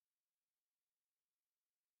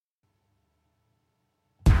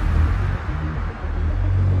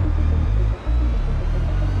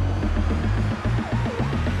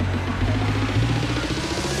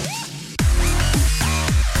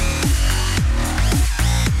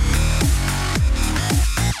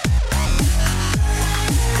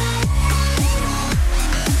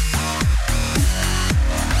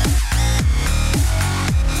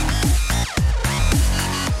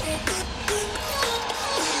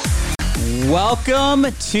Welcome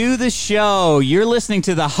to the show. You're listening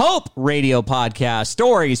to the Hope Radio Podcast.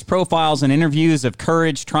 Stories, profiles, and interviews of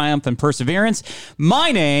courage, triumph, and perseverance.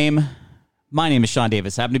 My name is Sean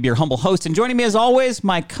Davis. I happen to be your humble host. And joining me as always,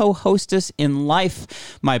 my co-hostess in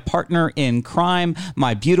life, my partner in crime,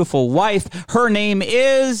 my beautiful wife. Her name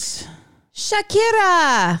is...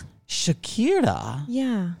 Shakira. Shakira?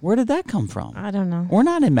 Yeah. Where did that come from? I don't know. We're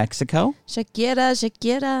not in Mexico.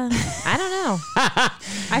 Shakira. I don't know.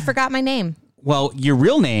 I forgot my name. Well, your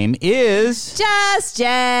real name is... Just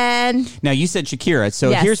Jen. Now, you said Shakira,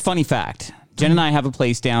 so Yes. Here's funny fact. Jen and I have a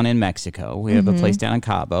place down in Mexico. We have a place down in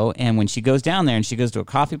Cabo, and when she goes down there and she goes to a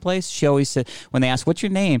coffee place, she always says, when they ask, what's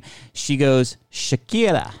your name? She goes,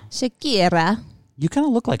 Shakira. Shakira. You kind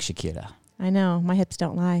of look like Shakira. I know. My hips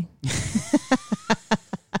don't lie.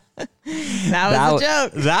 That was a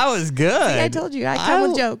joke. That was good. See, I told you. I come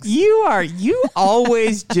with jokes. You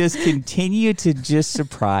always just continue to just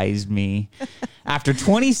surprise me. After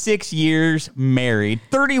 26 years married,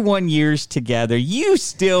 31 years together, you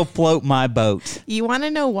still float my boat. You want to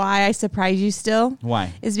know why I surprise you still?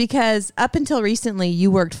 Why? Is because up until recently,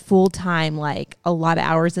 you worked full time, like a lot of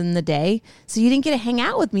hours in the day. So you didn't get to hang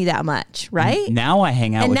out with me that much, right? Now I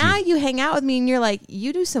hang out with you. And now you hang out with me and you're like,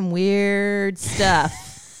 you do some weird stuff.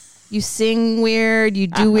 You sing weird, you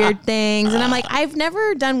do weird things. And I'm like, I've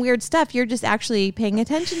never done weird stuff. You're just actually paying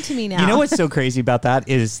attention to me now. You know what's so crazy about that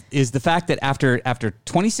is the fact that after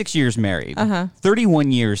 26 years married,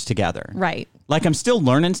 31 years together. Right. Like I'm still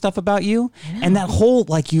learning stuff about you. And that whole,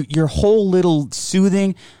 like your whole little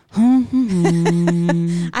soothing.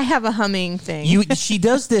 I have a humming thing. She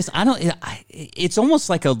does this. It's almost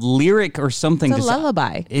like a lyric or something. It's a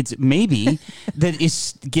lullaby. It's maybe that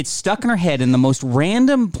gets stuck in her head in the most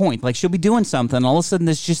random point. Like she'll be doing something, and all of a sudden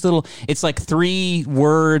there's just it's like 3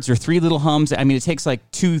 words or 3 little hums. I mean, it takes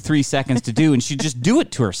like 2-3 seconds to do, and she'll just do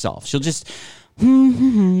it to herself. She'll just.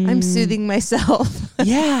 I'm soothing myself.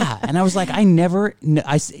 Yeah, and I was like, I'm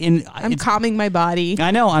calming my body. I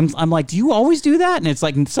know. I'm like, do you always do that? And it's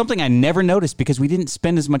like something I never noticed because we didn't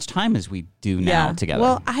spend as much time as we do now together.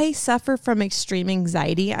 Well, I suffer from extreme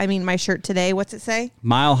anxiety. I mean, my shirt today, what's it say?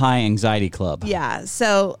 Mile High Anxiety Club. Yeah.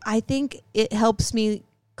 So I think it helps me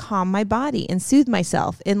calm my body and soothe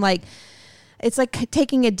myself. And like, it's like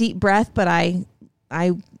taking a deep breath, but I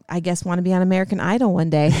guess want to be on American Idol one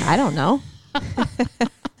day. I don't know.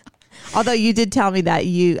 Although you did tell me that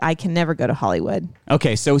I can never go to Hollywood.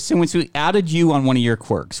 Okay, so since we added you on one of your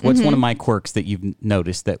quirks, what's one of my quirks that you've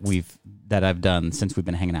noticed that I've done since we've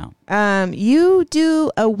been hanging out? You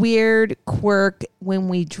do a weird quirk when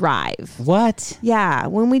we drive. What? Yeah,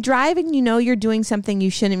 when we drive and you know you're doing something you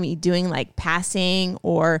shouldn't be doing, like passing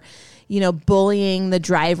or bullying the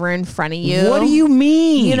driver in front of you. What do you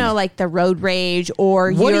mean? Like the road rage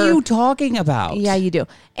or what are you talking about? Yeah, you do.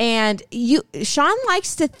 And Sean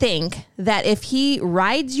likes to think that if he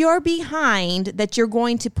rides your behind that you're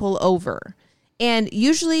going to pull over. And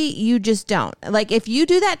usually you just don't. Like if you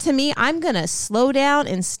do that to me, I'm going to slow down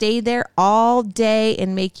and stay there all day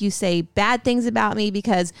and make you say bad things about me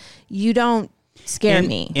because you don't scare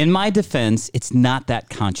me. In my defense, it's not that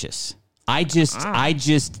conscious. I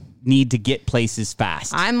just need to get places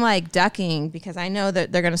fast. I'm like ducking because I know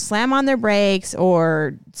that they're going to slam on their brakes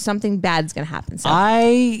or something bad's going to happen. So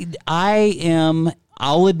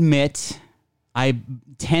I'll admit, I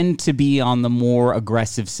tend to be on the more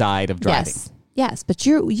aggressive side of driving. Yes, but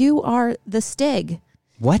you are the Stig.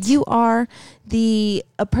 What? You are a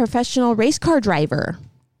professional race car driver.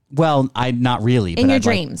 Well, not really. In your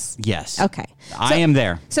dreams. Yes. Okay. I am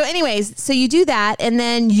there. So anyways, so you do that and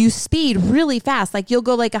then you speed really fast. Like you'll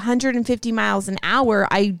go like 150 miles an hour.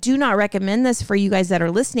 I do not recommend this for you guys that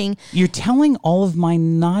are listening. You're telling all of my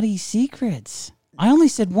naughty secrets. I only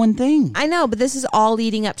said one thing. I know, but this is all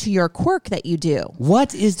leading up to your quirk that you do.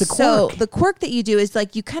 What is the quirk? So the quirk that you do is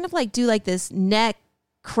like you kind of like do like this neck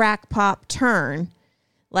crack pop turn.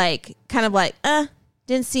 Like kind of like,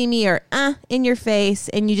 didn't see me or in your face,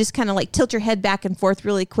 and you just kind of like tilt your head back and forth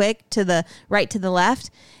really quick to the right, to the left,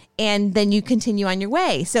 and then you continue on your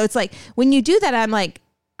way. So it's like when you do that, I'm like,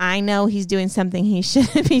 I know he's doing something he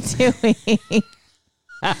shouldn't be doing.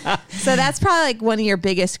 So that's probably like one of your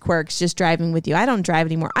biggest quirks, just driving with you. I don't drive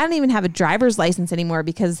anymore. I don't even have a driver's license anymore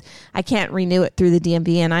because I can't renew it through the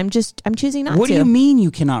DMV, and I'm choosing not to. What do you mean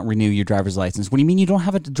you cannot renew your driver's license? What do you mean you don't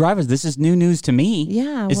have a driver's? This is new news to me.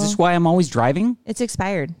 Yeah. Is this why I'm always driving? It's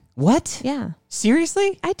expired. What? Yeah.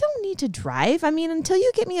 Seriously? I don't need to drive. I mean, until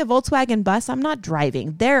you get me a Volkswagen bus, I'm not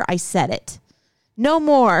driving. There, I said it. No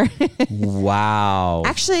more. Wow.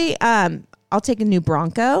 Actually, I'll take a new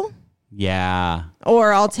Bronco. Yeah.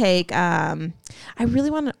 Or I'll take, I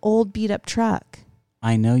really want an old beat up truck.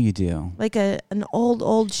 I know you do. Like an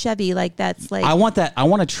old Chevy, like that's like I want that. I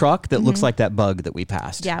want a truck that looks like that Bug that we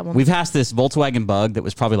passed. Yeah, we passed this Volkswagen Bug that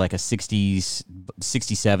was probably like a 60s,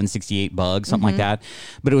 67, 68 Bug, something like that.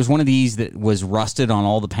 But it was one of these that was rusted on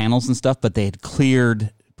all the panels and stuff, but they had clear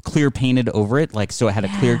painted over it, like so it had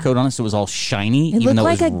a clear coat on it, so it was all shiny. it even looked though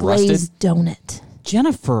like it was a rusted. glazed donut.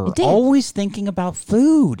 Jennifer, It did. always thinking about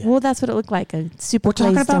food. Well, that's what it looked like, a super We're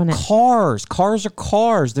talking glazed about donut. cars. Cars are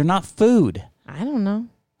cars. They're not food. I don't know.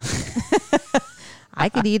 I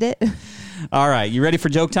could eat it. All right, you ready for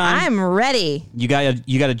joke time? I'm ready. You got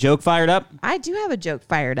a joke fired up? I do have a joke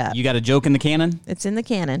fired up. You got a joke in the cannon? It's in the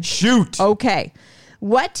cannon. Shoot. Okay.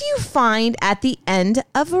 What do you find at the end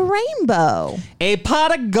of a rainbow? A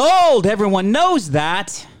pot of gold. Everyone knows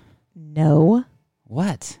that. No.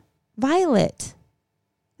 What? Violet.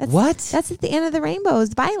 What? That's at the end of the rainbow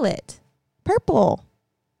is violet. Purple.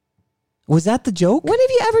 Was that the joke? When have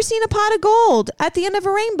you ever seen a pot of gold at the end of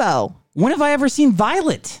a rainbow? When have I ever seen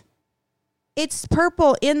violet? It's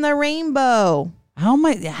purple in the rainbow.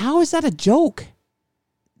 How is that a joke?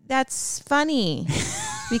 That's funny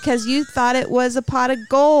because you thought it was a pot of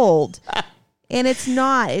gold. And it's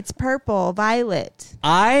not. It's purple, violet.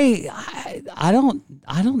 I don't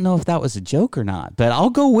know if that was a joke or not, but I'll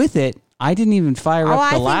go with it. I didn't even fire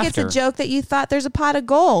up the laughter. I think it's a joke that you thought there's a pot of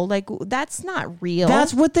gold. Like, that's not real.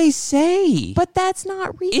 That's what they say. But that's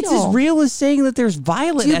not real. It's as real as saying that there's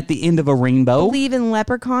violet at the end of a rainbow. Believe in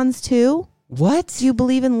leprechauns too? What? Do you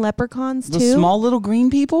believe in leprechauns The too? small little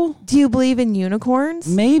green people? Do you believe in unicorns?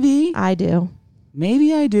 Maybe. I do.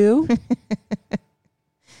 Maybe I do.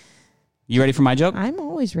 You ready for my joke? I'm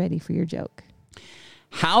always ready for your joke.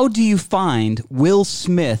 How do you find Will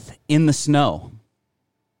Smith in the snow?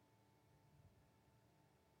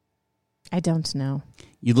 I don't know.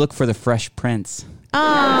 You look for the Fresh Prince. Oh,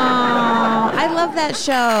 I love that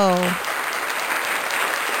show.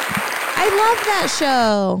 I love that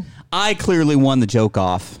show. I clearly won the joke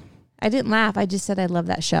off. I didn't laugh. I just said I love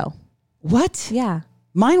that show. What? Yeah.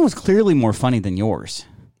 Mine was clearly more funny than yours.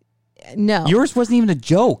 No. Yours wasn't even a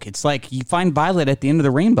joke. It's like you find violet at the end of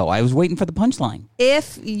the rainbow. I was waiting for the punchline.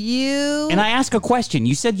 If you... And I ask a question.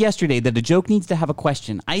 You said yesterday that a joke needs to have a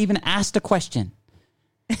question. I even asked a question.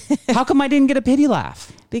 How come I didn't get a pity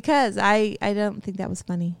laugh? Because I don't think that was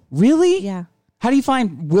funny. Really? Yeah. How do you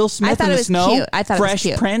find Will Smith in the snow? Cute. I thought Fresh it was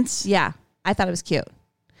cute. Prince? Yeah. I thought it was cute.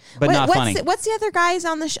 But not funny. What's the other guys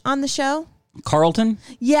on the show? Carlton?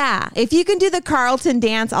 Yeah. If you can do the Carlton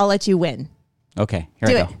dance, I'll let you win. Okay, here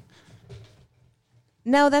Do I it. go.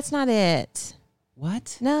 No, that's not it.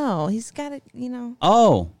 What? No, he's got it,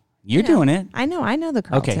 Oh, you're doing it. I know the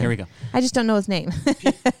Carlton. Okay, here we go. I just don't know his name.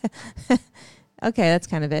 Okay, that's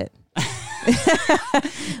kind of it.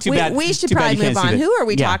 Too bad. We should too bad probably you can't move see on. the- Who are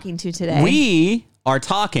we Yeah. talking to today? We are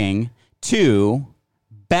talking to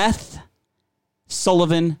Beth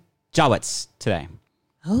Sullivan Jowitz today.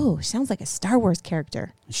 Oh, sounds like a Star Wars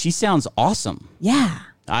character. She sounds awesome. Yeah.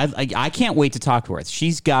 I can't wait to talk to her.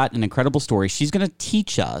 She's got an incredible story. She's going to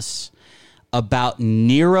teach us about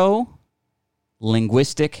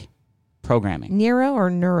neuro-linguistic programming. Nero or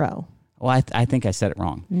neuro? Well, I think I said it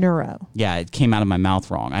wrong. Neuro. Yeah, it came out of my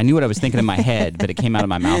mouth wrong. I knew what I was thinking in my head, but it came out of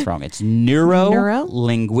my mouth wrong. It's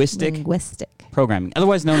neuro-linguistic Linguistic. programming,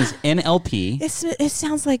 otherwise known as NLP. It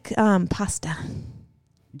sounds like pasta.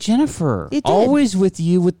 Jennifer, It did. always with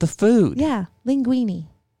you with the food. Yeah, linguine.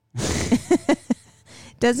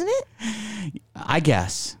 Doesn't it? I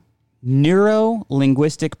guess.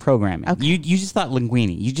 Neuro-linguistic programming. Okay. You just thought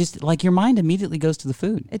linguine. You just, like, your mind immediately goes to the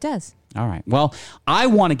food. It does. All right. Well, I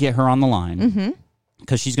want to get her on the line Mm-hmm.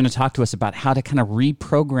 because she's going to talk to us about how to kind of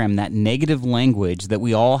reprogram that negative language that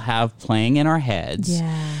we all have playing in our heads.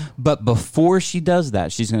 Yeah. But before she does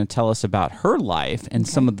that, she's going to tell us about her life and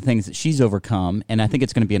some of the things that she's overcome. And I think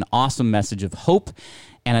it's going to be an awesome message of hope.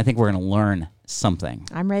 And I think we're going to learn something.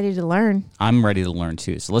 I'm ready to learn. I'm ready to learn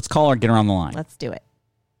too. So let's call her, get her on the line. Let's do it.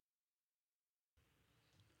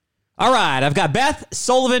 All right. I've got Beth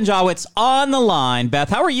Sullivan Jowitz on the line. Beth,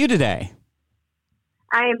 how are you today?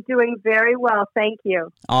 I am doing very well, thank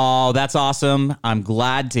you. Oh, that's awesome. I'm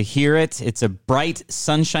glad to hear it. It's a bright,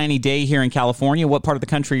 sunshiny day here in California. What part of the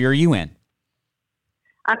country are you in?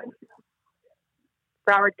 I'm in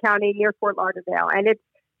Broward County near Fort Lauderdale, and it's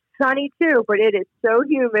sunny too, but it is so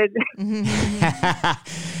humid.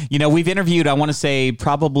 You know, we've interviewed, I want to say,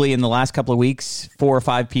 probably in the last couple of weeks, 4 or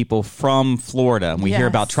 5 people from Florida. And we hear Yes.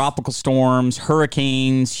 about tropical storms,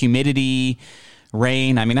 hurricanes, humidity,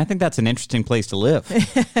 rain. I mean, I think that's an interesting place to live.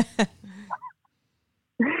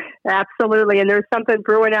 Absolutely, and there's something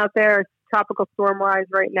brewing out there, tropical storm-wise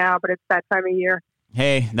right now, but it's that time of year.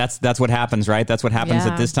 Hey, that's what happens, right? That's what happens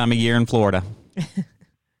Yeah. at this time of year in Florida.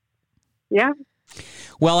 Yeah.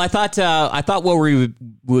 Well, I thought where we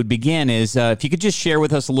would begin is if you could just share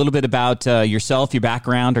with us a little bit about yourself, your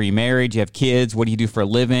background. Are you married? Do you have kids? What do you do for a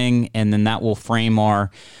living? And then that will frame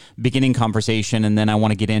our beginning conversation. And then I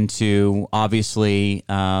want to get into, obviously,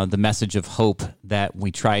 the message of hope that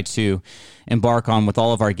we try to embark on with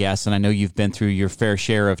all of our guests. And I know you've been through your fair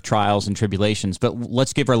share of trials and tribulations, but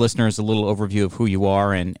let's give our listeners a little overview of who you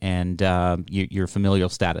are and your familial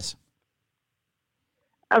status.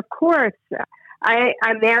 Of course.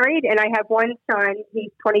 I'm married and I have one son. He's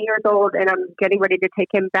 20 years old and I'm getting ready to take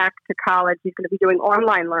him back to college. He's going to be doing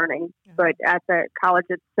online learning, but at the college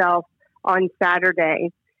itself on Saturday.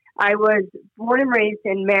 I was born and raised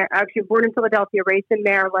born in Philadelphia, raised in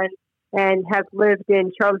Maryland, and have lived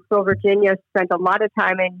in Charlottesville, Virginia, spent a lot of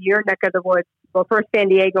time in your neck of the woods. Well, first San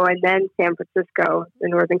Diego and then San Francisco in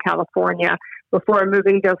Northern California before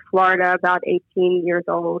moving to Florida about 18 years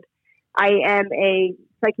old. I am a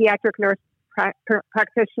psychiatric nurse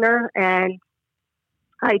practitioner, and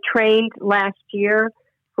I trained last year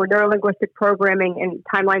for neurolinguistic programming and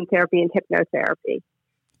timeline therapy and hypnotherapy.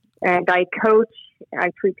 And I coach, I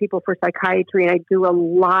treat people for psychiatry, and I do a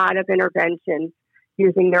lot of interventions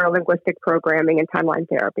using neurolinguistic programming and timeline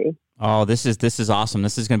therapy. Oh, this is awesome.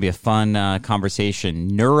 This is going to be a fun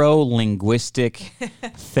conversation. Neurolinguistic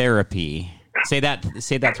therapy. Say that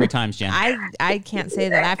 3 times, Jen. I can't say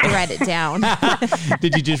that. I have to write it down.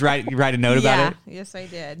 Did you just write a note about it? Yes, I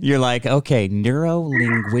did. You're like, okay,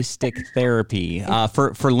 neuro-linguistic therapy.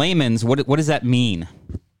 For layman's, what does that mean?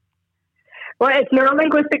 Well, it's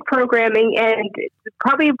neurolinguistic programming, and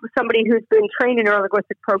probably somebody who's been trained in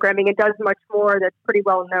neurolinguistic programming and does much more that's pretty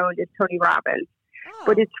well known is Tony Robbins. Oh.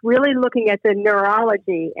 But it's really looking at the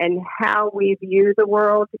neurology and how we view the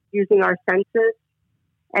world using our senses,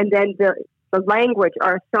 and then the language,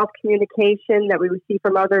 our self-communication that we receive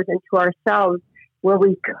from others and to ourselves, where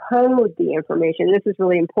we code the information. This is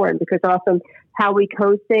really important because often how we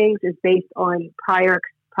code things is based on prior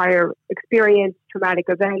experience, traumatic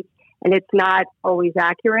events, and it's not always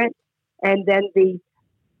accurate. And then the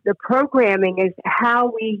programming is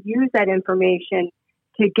how we use that information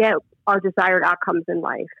to get our desired outcomes in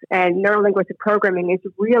life. And neurolinguistic programming is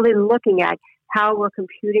really looking at how we're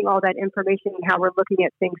computing all that information and how we're looking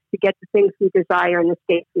at things to get the things we desire and the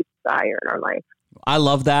states we desire in our life. I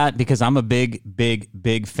love that because I'm a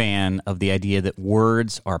big fan of the idea that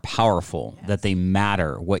words are powerful, that they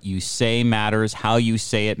matter. What you say matters, how you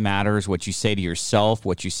say it matters, what you say to yourself,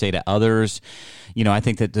 what you say to others. You know, I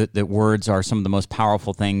think that words are some of the most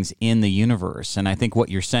powerful things in the universe. And I think what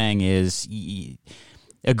you're saying is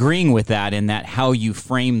agreeing with that, in that how you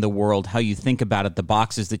frame the world, how you think about it, the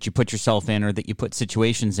boxes that you put yourself in or that you put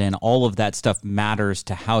situations in, all of that stuff matters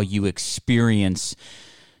to how you experience,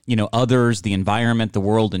 you know, others, the environment, the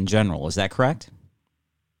world in general. Is that correct?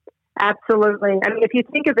 Absolutely. I mean, if you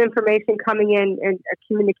think of information coming in a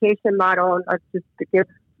communication model, and just to give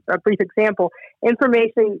a brief example,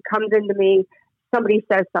 information comes into me, somebody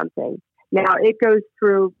says something. Now, it goes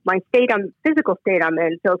through my physical state I'm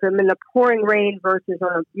in. So if I'm in the pouring rain versus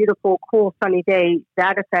on a beautiful, cool, sunny day,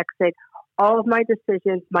 that affects it. All of my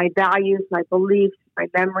decisions, my values, my beliefs, my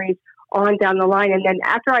memories, on down the line. And then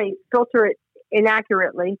after I filter it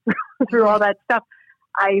inaccurately through all that stuff,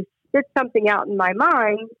 I spit something out in my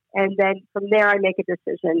mind. And then from there, I make a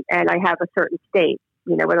decision and I have a certain state,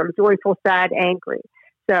 you know, whether I'm joyful, sad, angry.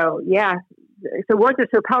 So, yeah. So words are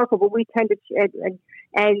so powerful, but we tend to,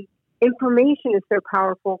 and information is so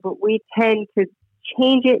powerful, but we tend to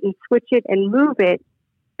change it and switch it and move it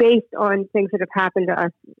based on things that have happened to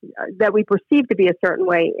us that we perceive to be a certain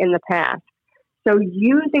way in the past. So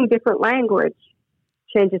using different language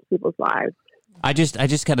changes people's lives. I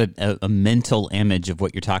just got a mental image of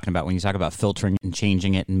what you're talking about when you talk about filtering and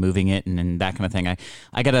changing it and moving it and that kind of thing.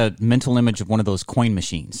 I got a mental image of one of those coin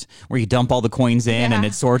machines where you dump all the coins in and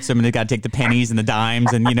it sorts them, and you got to take the pennies and the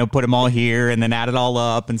dimes and, you know, put them all here and then add it all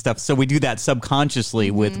up and stuff. So we do that subconsciously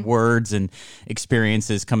with words and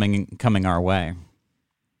experiences coming our way.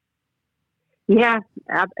 Yeah,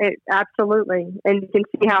 absolutely. And you can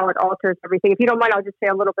see how it alters everything. If you don't mind, I'll just say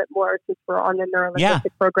a little bit more since we're on the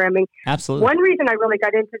neurolinguistic programming. Absolutely. One reason I really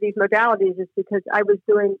got into these modalities is because I was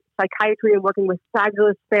doing psychiatry and working with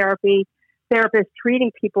fabulous therapists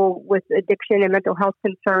treating people with addiction and mental health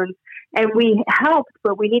concerns. And we helped,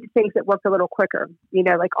 but we needed things that worked a little quicker, you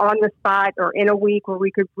know, like on the spot or in a week where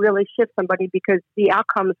we could really shift somebody because the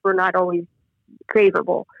outcomes were not always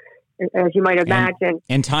favorable, as you might imagine.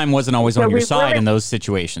 And time wasn't always on your side in those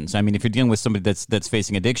situations. I mean, if you're dealing with somebody that's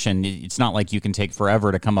facing addiction, it's not like you can take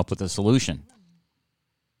forever to come up with a solution.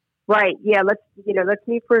 Right. Yeah. Let's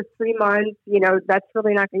meet for 3 months. You know, that's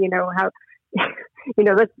really not, you know, how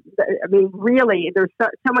really, there's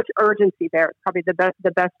so much urgency there. It's probably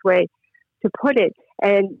the best way to put it.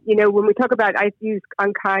 And, when we talk about, I use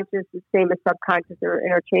unconscious, the same as subconscious, are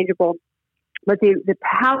interchangeable, but the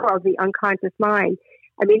power of the unconscious mind,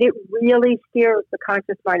 it really steers the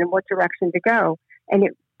conscious mind in what direction to go. And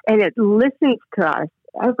it listens to us,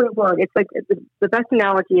 every word. It's like the best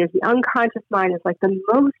analogy is the unconscious mind is like the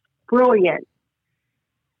most brilliant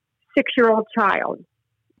 6-year-old child.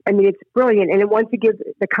 It's brilliant, and it wants to give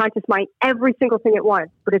the conscious mind every single thing it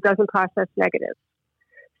wants, but it doesn't process negative.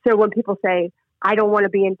 So when people say, I don't want to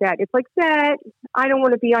be in debt, it's like, debt. I don't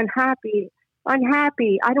want to be unhappy. I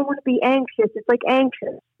don't want to be anxious. It's like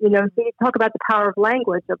anxious. So you talk about the power of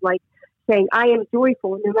language, of like saying, I am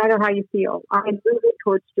joyful no matter how you feel. I'm moving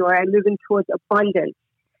towards joy. I'm moving towards abundance.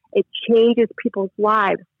 It changes people's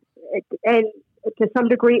lives, and to some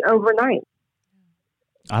degree overnight.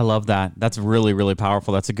 I love that. That's really, really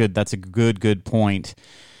powerful. That's a good point.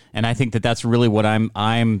 And I think that that's really what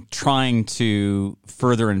I'm trying to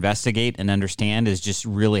further investigate and understand, is just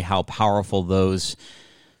really how powerful those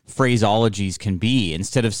phraseologies can be,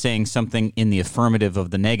 instead of saying something in the affirmative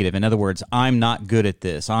of the negative. In other words, I'm not good at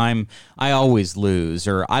this. I always lose,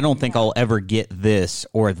 or I don't think I'll ever get this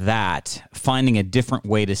or that. Finding a different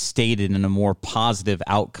way to state it in a more positive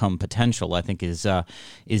outcome potential, I think is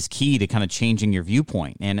key to kind of changing your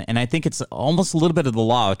viewpoint. And I think it's almost a little bit of the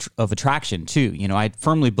law of attraction too. I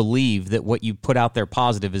firmly believe that what you put out there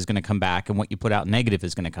positive is going to come back, and what you put out negative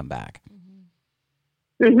is going to come back.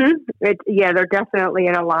 Mm-hmm. They're definitely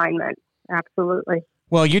in alignment. Absolutely.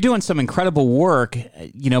 Well, you're doing some incredible work,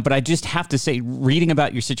 but I just have to say, reading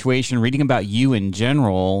about your situation, reading about you in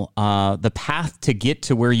general, the path to get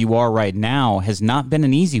to where you are right now has not been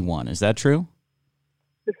an easy one. Is that true?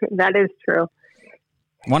 That is true.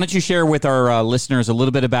 Why don't you share with our listeners a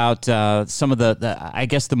little bit about some of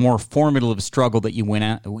the more formative struggle that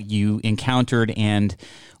you encountered and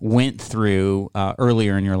went through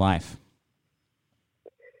earlier in your life?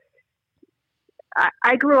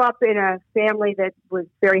 I grew up in a family that was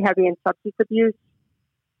very heavy in substance abuse,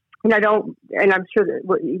 and I'm sure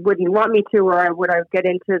that you wouldn't want me to, or would I get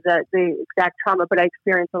into the exact trauma, but I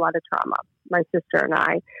experienced a lot of trauma. My sister and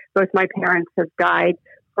I, both my parents have died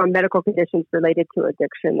from medical conditions related to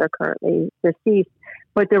addiction. They're currently deceased,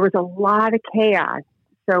 but there was a lot of chaos.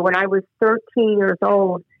 So when I was 13 years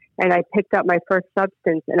old and I picked up my first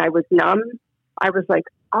substance and I was numb, I was like,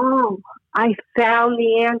 oh, I found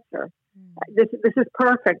the answer. This is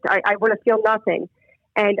perfect. I want to feel nothing.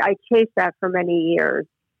 And I chased that for many years.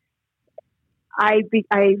 I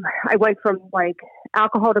went from like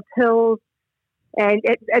alcohol to pills, and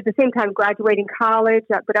at the same time graduating college.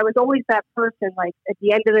 But I was always that person, like at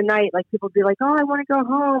the end of the night, like people would be like, oh, I want to go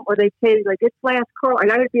home. Or they'd say like, it's last call.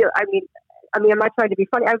 And I would be, I'm not trying to be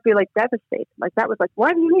funny. I would be like devastated. Like that was like,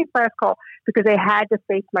 what do you mean last call? Because I had to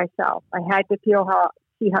face myself. I had to feel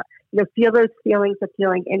feel those feelings of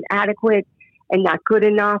feeling inadequate and not good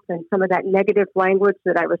enough, and some of that negative language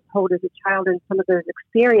that I was told as a child, and some of those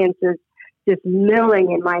experiences just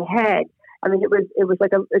milling in my head. It was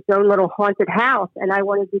like its own little haunted house, and I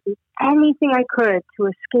wanted to do anything I could to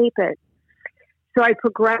escape it. So I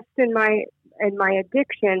progressed in my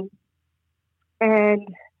addiction, and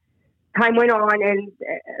time went on, and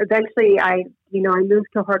eventually I moved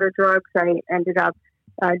to harder drugs. I ended up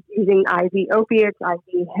using IV opiates,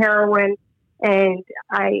 IV heroin, and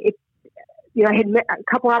I had a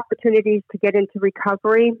couple opportunities to get into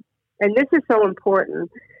recovery. And this is so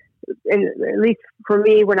important, and at least for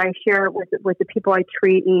me, when I share it with the people I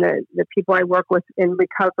treat and the people I work with in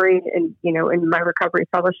recovery and, in my recovery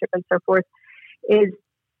fellowship and so forth, is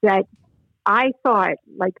that I thought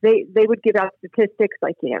like they would give out statistics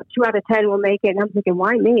like, 2 out of 10 will make it. And I'm thinking,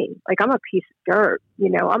 why me? Like, I'm a piece of dirt,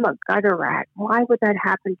 I'm a gutter rat. Why would that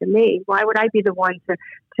happen to me? Why would I be the one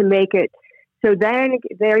to make it? So then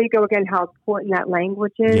there you go again, how important that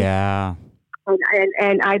language is. Yeah.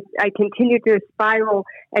 And I continued to spiral,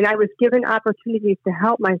 and I was given opportunities to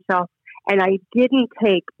help myself. And I didn't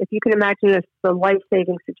take, if you can imagine this, the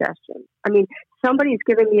life-saving suggestions. Somebody's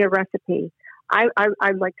given me a recipe.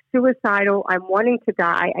 I'm like suicidal. I'm wanting to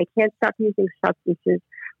die. I can't stop using substances.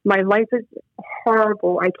 My life is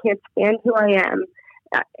horrible. I can't stand who I am.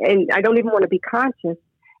 And I don't even want to be conscious.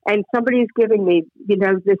 And somebody's giving me,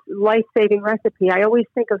 this life-saving recipe. I always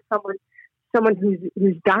think of someone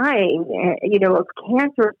who's dying, of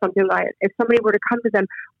cancer or something like that. If somebody were to come to them,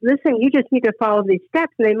 listen, you just need to follow these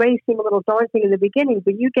steps, and they may seem a little daunting in the beginning,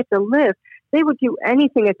 but you get to live. They would do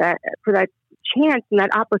anything for that chance and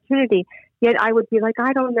that opportunity. Yet I would be like,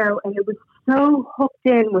 I don't know. And it was so hooked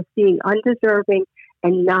in with being undeserving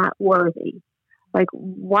and not worthy. Like,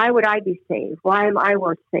 why would I be saved? Why am I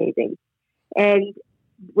worth saving? And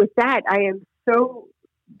with that, I am so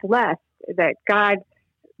blessed that God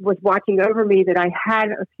was watching over me, that I had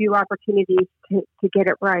a few opportunities to get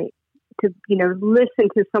it right, to, listen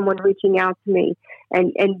to someone reaching out to me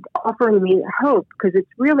and offering me hope. Because it's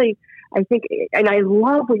really, I think, and I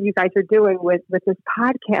love what you guys are doing with this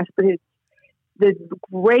podcast, but it's the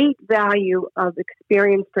great value of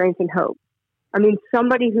experience, strength, and hope. I mean,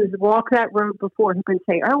 somebody who's walked that road before, who can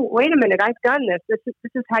say, "Oh, wait a minute, I've done this.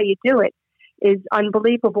 This is how you do it," is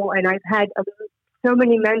unbelievable. And I've had so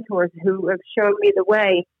many mentors who have shown me the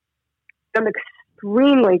way. I'm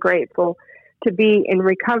extremely grateful to be in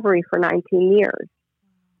recovery for 19 years.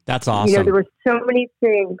 That's awesome. There were so many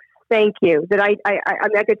things. Thank you. That I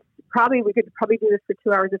we could probably do this for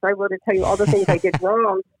 2 hours if I were to tell you all the things I did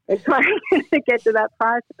wrong and trying to get to that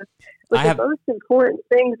process. But the most important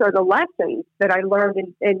things are the lessons that I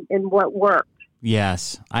learned in what worked.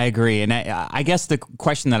 Yes, I agree. And I guess the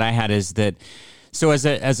question that I had is that, so as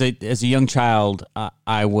a young child,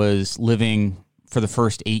 I was living for the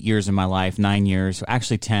first 8 years of my life, 9 years,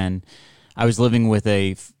 actually 10. I was living with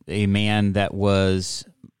a man that was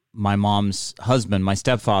my mom's husband, my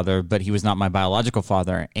stepfather, but he was not my biological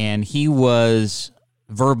father. And he was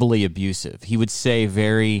verbally abusive. He would say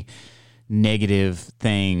very negative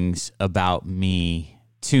things about me,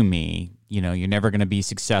 to me. You're never going to be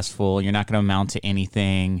successful. You're not going to amount to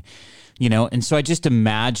anything, And so I just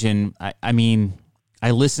imagine,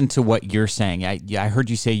 I listened to what you're saying. I heard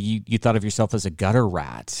you say you thought of yourself as a gutter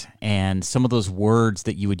rat, and some of those words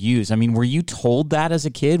that you would use. I mean, were you told that as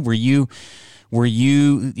a kid? Is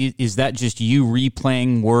that just you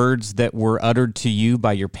replaying words that were uttered to you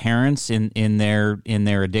by your parents in their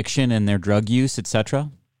addiction and their drug use, etc.?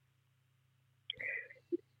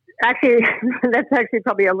 Actually, that's actually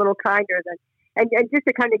probably a little kinder than. And just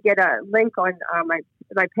to kind of get a link on my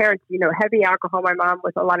parents, heavy alcohol. My mom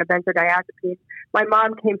was a lot of benzodiazepines. My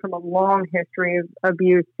mom came from a long history of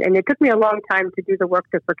abuse, and it took me a long time to do the work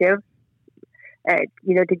to forgive,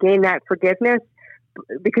 to gain that forgiveness.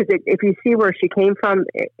 Because if you see where she came from,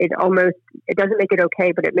 it doesn't make it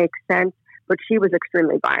okay, but it makes sense. But she was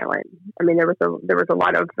extremely violent. I mean, there was a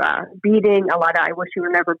lot of beating, a lot of "I wish you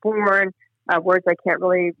were never born," words I can't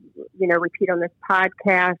really repeat on this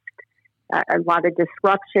podcast. A lot of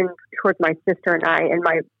disruption towards my sister and I, and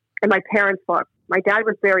my parents. My dad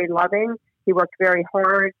was very loving. He worked very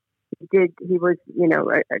hard. He was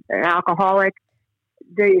an alcoholic.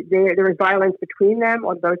 There was violence between them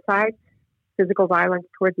on both sides, physical violence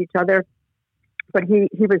towards each other. But he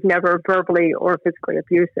was never verbally or physically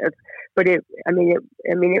abusive. But it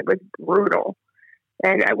was brutal.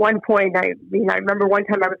 And at one point, I remember one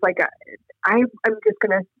time I was like, I'm just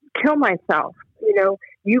going to kill myself.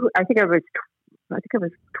 I think I was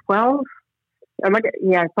 12.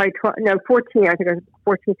 Probably 12. No, 14. I think I was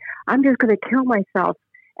 14. I'm just going to kill myself.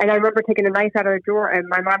 And I remember taking a knife out of the drawer, and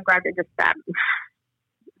my mom grabbed it and just stabbed me.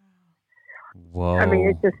 Whoa. I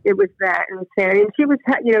mean, it was that insanity. And she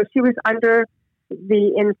was under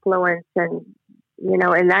the influence, and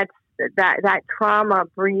and that trauma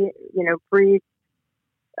breeds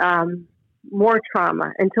more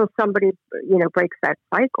trauma until somebody breaks that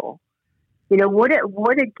cycle. What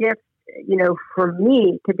a gift, for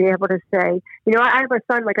me to be able to say, I have a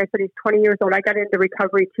son, like I said, he's 20 years old. I got into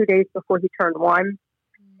recovery 2 days before he turned 1.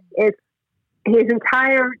 It's his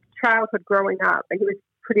entire childhood growing up, and he was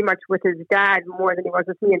pretty much with his dad more than he was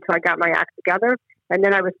with me until I got my act together. And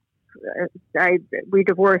then we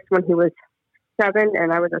divorced when he was 7,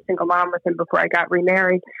 and I was a single mom with him before I got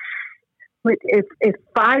remarried. But if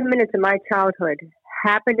 5 minutes of my childhood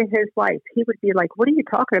happened in his life, he would be like, "What are you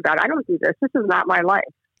talking about? I don't do this. This is not my life."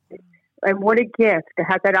 And what a gift to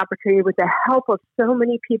have that opportunity with the help of so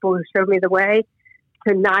many people who showed me the way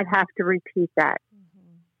to not have to repeat that.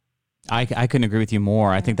 I couldn't agree with you more.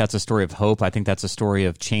 I think that's a story of hope. I think that's a story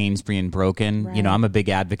of chains being broken. Right. I'm a big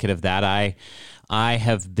advocate of that. I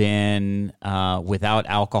have been without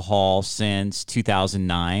alcohol since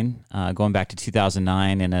 2009, going back to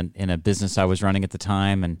 2009 in a business I was running at the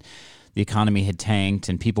time, and the economy had tanked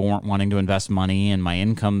and people weren't wanting to invest money, and my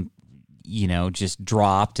income, just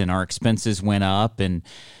dropped and our expenses went up. And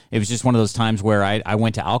it was just one of those times where I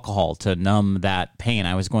went to alcohol to numb that pain.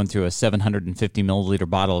 I was going through a 750 milliliter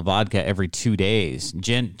bottle of vodka every 2 days.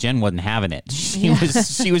 Jen wasn't having it. She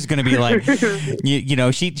was going to be like,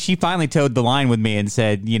 she finally towed the line with me and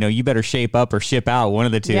said, you better shape up or ship out, one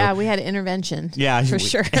of the two. Yeah, we had intervention. Yeah, for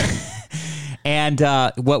sure. And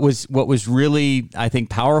what was really, I think,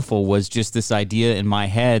 powerful was just this idea in my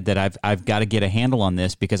head that I've got to get a handle on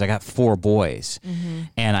this because I got 4 boys,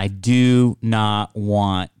 and I do not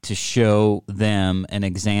want to show them an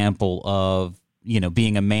example of,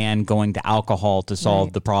 being a man going to alcohol to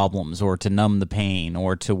solve the problems or to numb the pain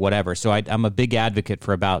or to whatever. So I'm a big advocate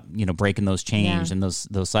for about, breaking those chains and those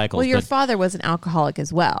cycles. Well, your father was an alcoholic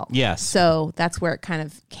as well. Yes. So that's where it kind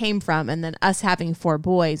of came from. And then us having 4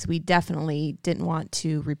 boys, we definitely didn't want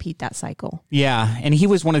to repeat that cycle. Yeah. And he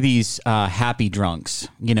was one of these happy drunks,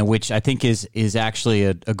 which I think is actually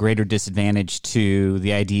a greater disadvantage to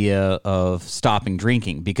the idea of stopping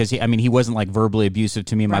drinking because he wasn't like verbally abusive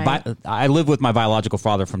to me. I lived with my biological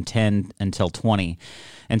father from 10 until 20.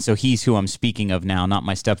 And so he's who I'm speaking of now, not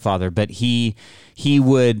my stepfather, but he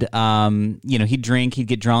would, he'd drink, he'd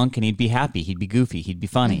get drunk and he'd be happy. He'd be goofy. He'd be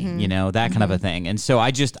funny, that kind of a thing. And so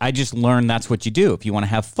I just learned that's what you do. If you want to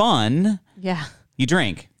have fun, you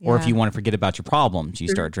drink. Or if you want to forget about your problems, you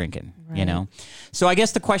start drinking, So I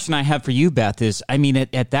guess the question I have for you, Beth, is,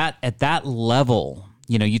 at that level,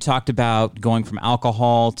 you talked about going from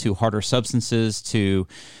alcohol to harder substances to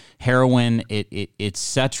heroin, et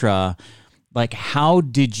cetera. Like, how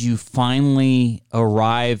did you finally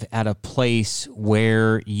arrive at a place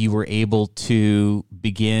where you were able to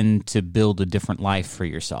begin to build a different life for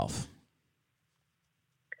yourself?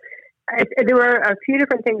 There were a few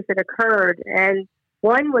different things that occurred, and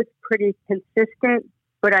one was pretty consistent,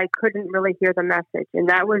 but I couldn't really hear the message. And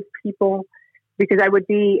that was people, because I would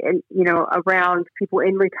be, around people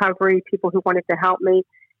in recovery, people who wanted to help me.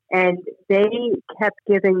 And they kept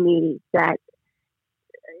giving me that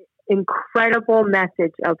incredible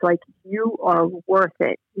message of like, you are worth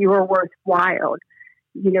it. You are worthwhile.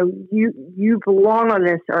 You belong on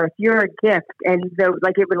this earth. You're a gift. And so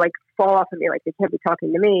like, it would like fall off of me. Like they can't be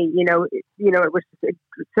talking to me. It was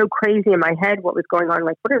so crazy in my head what was going on.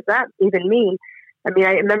 Like, what does that even mean? I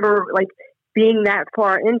remember like being that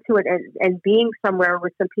far into it and being somewhere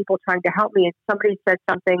with some people trying to help me. And somebody said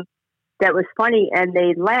something that was funny and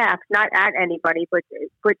they laughed, not at anybody, but,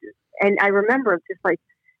 and I remember just like,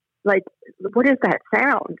 what is that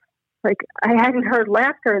sound? Like I hadn't heard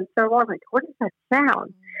laughter in so long. Like, what is that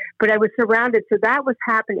sound? But I was surrounded. So that was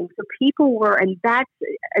happening. So people were, and that's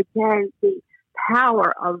again, the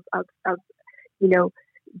power of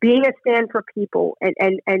being a stand for people and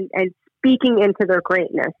speaking into their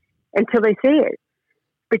greatness until they see it,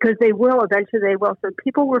 because eventually they will. So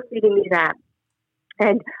people were feeding me that.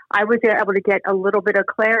 And I was able to get a little bit of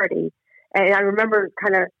clarity. And I remember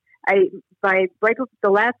the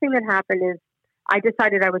last thing that happened is I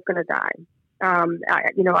decided I was going to die. I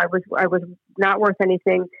was not worth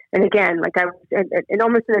anything. And again, like I was, and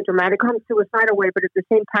almost in a dramatic, suicidal way, but at the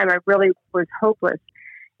same time, I really was hopeless.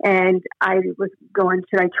 And I was going,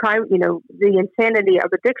 should I try, the insanity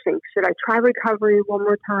of addiction? Should I try recovery one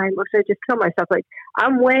more time, or should I just kill myself? Like,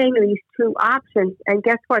 I'm weighing these 2 options, and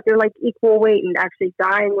guess what? They're like equal weight, and actually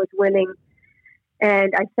dying was winning.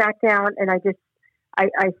 And I sat down and I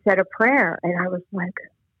said a prayer, and I was like,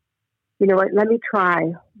 you know what, let me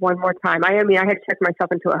try one more time. I had checked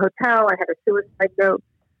myself into a hotel. I had a suicide note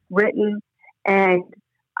written, and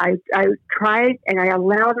I tried, and I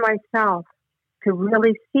allowed myself to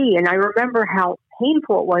really see. And I remember how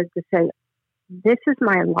painful it was to say, this is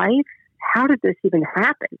my life. How did this even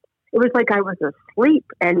happen? It was like I was asleep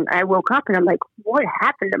and I woke up and I'm like, what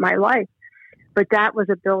happened to my life? But that was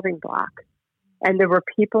a building block. And there were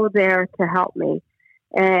people there to help me.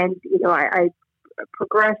 And, I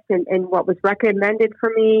progressed in what was recommended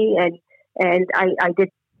for me. And I did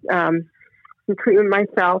some treatment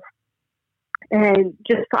myself and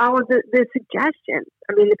just followed the suggestions.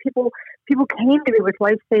 The people came to me with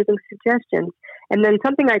life-saving suggestions. And then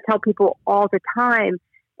something I tell people all the time,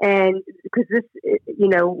 and because this,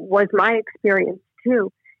 was my experience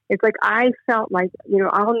too, it's like I felt like,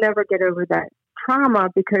 I'll never get over that trauma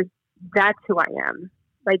because that's who I am.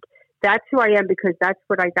 Like, that's who I am because that's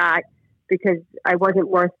what I got, because I wasn't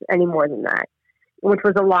worth any more than that, which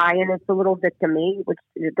was a lie. And it's a little victim-y, which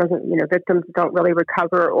it doesn't, victims don't really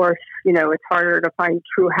recover, or, it's harder to find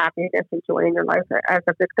true happiness and joy in your life as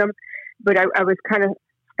a victim. But I was kind of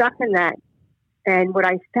stuck in that. And what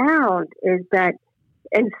I found is that,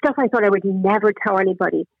 and stuff I thought I would never tell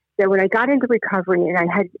anybody, that when I got into recovery and I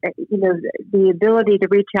had, the ability to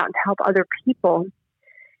reach out and help other people,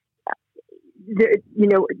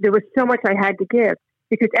 there was so much I had to give.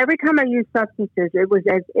 Because every time I used substances, it was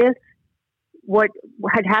as if what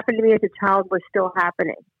had happened to me as a child was still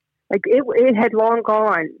happening. Like it had long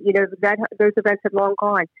gone, those events had long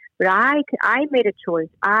gone. But I made a choice.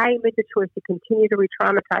 I made the choice to continue to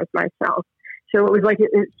re-traumatize myself So it was like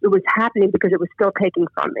it was happening because it was still taking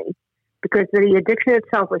from me, because the addiction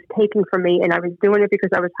itself was taking from me, and I was doing it because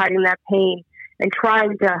I was hiding that pain and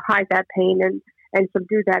trying to hide that pain and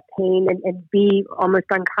subdue that pain and be almost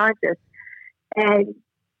unconscious. And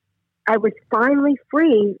I was finally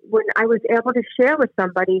free when I was able to share with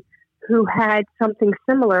somebody who had something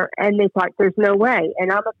similar, and they thought, there's no way,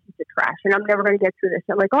 and I'm a piece of trash, and I'm never going to get through this.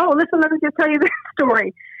 I'm like, oh, listen, let me just tell you this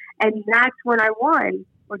story. And that's when I won.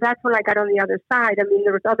 Well, that's when I got on the other side. I mean,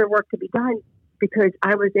 there was other work to be done because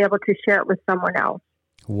I was able to share it with someone else.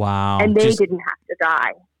 Wow. And they didn't have to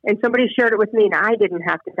die. And somebody shared it with me, and I didn't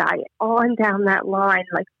have to die. On down that line,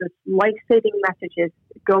 like this life-saving messages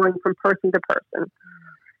going from person to person.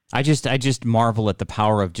 I just marvel at the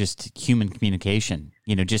power of just human communication.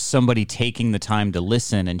 You know, just somebody taking the time to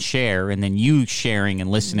listen and share, and then you sharing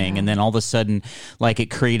and listening, and then all of a sudden, like, it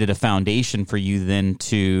created a foundation for you then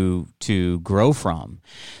to grow from.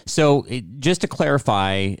 So, just to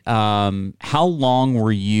clarify, how long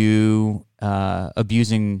were you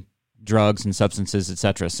abusing drugs and substances,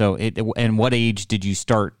 etc.? So, and what age did you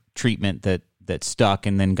start treatment that stuck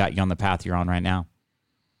and then got you on the path you're on right now?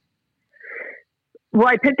 Well,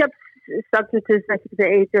 I picked up substances, I think at the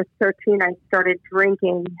age of 13. I started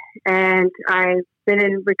drinking, and I've been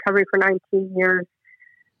in recovery for 19 years.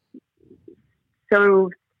 So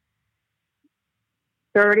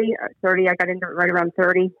 30, I got into it right around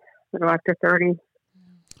 30, a little after 30.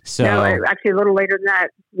 So no, actually a little later than that.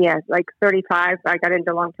 Yeah, like 35, I got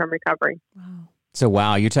into long-term recovery. Wow. So,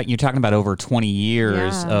 wow, you're talking about over 20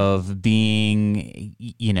 years of being,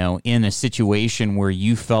 you know, in a situation where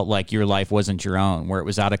you felt like your life wasn't your own, where it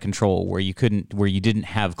was out of control, where you didn't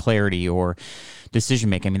have clarity or decision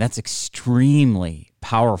making. I mean, that's extremely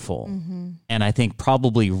powerful. Mm-hmm. And I think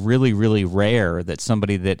probably really, really rare that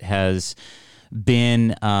somebody that has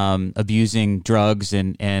been abusing drugs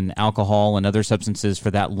and alcohol and other substances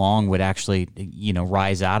for that long would actually, you know,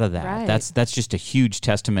 rise out of that. Right. That's just a huge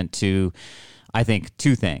testament to, I think,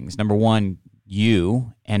 two things. Number one,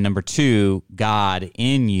 you, and number two, God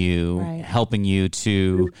in you, helping you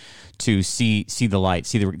to see the light,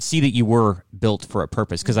 see that you were built for a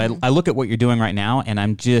purpose. Because I look at what you're doing right now, and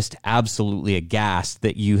I'm just absolutely aghast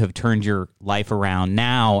that you have turned your life around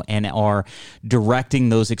now and are directing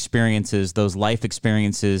those experiences, those life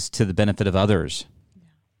experiences, to the benefit of others.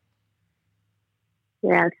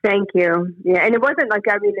 Yeah, thank you. Yeah, and it wasn't like,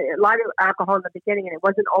 I mean, a lot of alcohol in the beginning, and it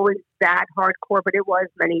wasn't always that hardcore, but it was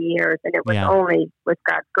many years, and it was only with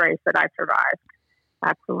God's grace that I survived.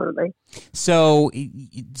 Absolutely. So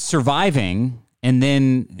surviving and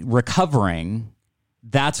then recovering,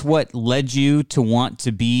 that's what led you to want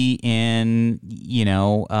to be in, you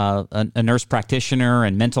know, a nurse practitioner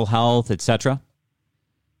and mental health, etc.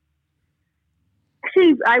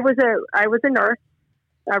 Actually, I was a nurse,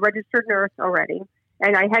 a registered nurse already.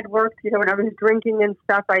 And I had worked, you know, when I was drinking and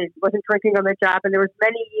stuff. I wasn't drinking on the job. And there was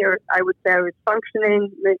many years I would say I was functioning,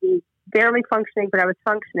 maybe barely functioning, but I was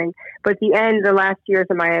functioning. But at the end, the last years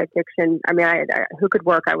of my addiction, I mean, I who could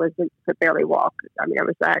work? I could barely walk. I mean, I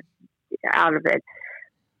was that out of it.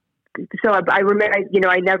 So I remember, you know,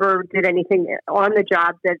 I never did anything on the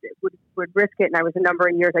job that would risk it. And I was a number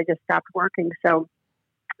of years, I just stopped working. So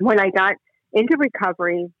when I got into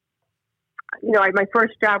recovery, you know, my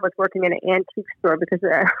first job was working in an antique store because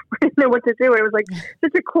I didn't know what to do. It was like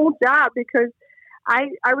such a cool job because I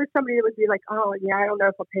was somebody that would be like, oh, yeah, I don't know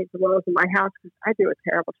if I'll paint the walls in my house because I do a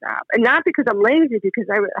terrible job. And not because I'm lazy, because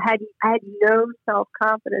I had no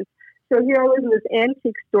self-confidence. So here I was in this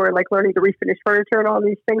antique store, like learning to refinish furniture and all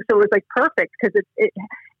these things. So it was like perfect because it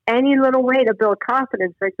any little way to build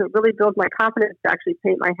confidence, right? So it really built my confidence to actually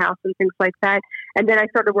paint my house and things like that. And then I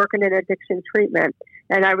started working in addiction treatment,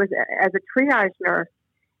 and I was as a triage nurse.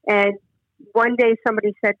 And one day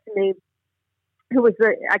somebody said to me, who was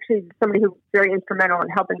actually somebody who was very instrumental in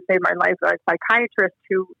helping save my life, a psychiatrist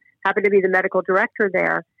who happened to be the medical director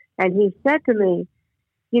there. And he said to me,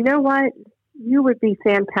 you know what? You would be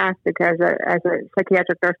fantastic as a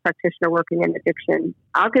psychiatric nurse practitioner working in addiction.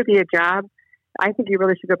 I'll give you a job. I think you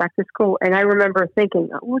really should go back to school. And I remember thinking,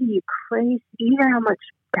 oh, what are you, crazy? Do you know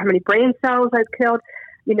how many brain cells I've killed?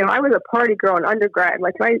 You know, I was a party girl in undergrad.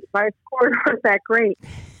 Like my score wasn't that great.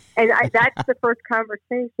 And that's the first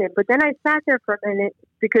conversation. But then I sat there for a minute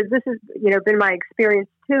because this has, you know, been my experience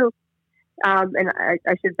too. And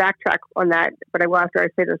I should backtrack on that, but I will after I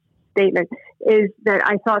say this statement, is that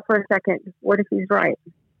I thought for a second, what if he's right?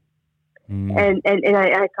 And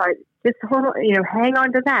I thought, just hold on, you know, hang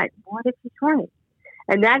on to that. What if he's right?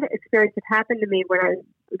 And that experience had happened to me when I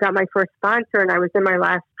got my first sponsor and I was in my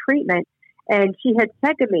last treatment. And she had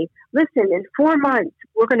said to me, listen, in 4 months,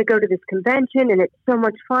 we're going to go to this convention and it's so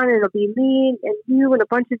much fun. And it'll be me and you and a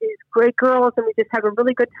bunch of these great girls. And we just have a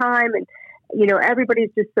really good time. And, everybody's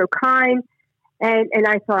just so kind. And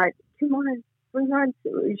I thought, 2 months, 3 months,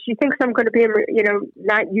 she thinks I'm going to be,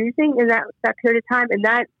 not using in that period of time. And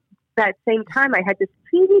that same time, I had this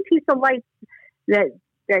teeny piece of light that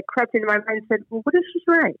crept into my mind and said, well, what if she's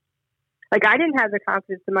right? Like, I didn't have the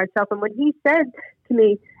confidence in myself. And when he said to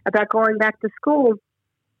me about going back to school,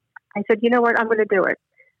 I said, you know what, I'm going to do it.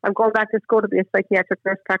 I'm going back to school to be a psychiatric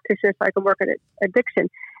nurse practitioner so I can work in addiction.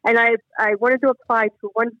 And I wanted to apply to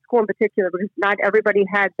one school in particular because not everybody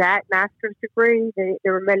had that master's degree.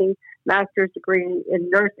 There were many master's degree in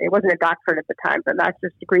nursing. It wasn't a doctorate at the time, but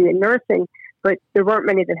master's degree in nursing. But there weren't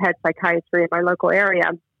many that had psychiatry in my local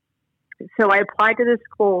area. So I applied to this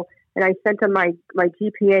school and I sent them my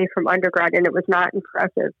GPA from undergrad, and it was not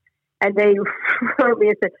impressive. And they wrote me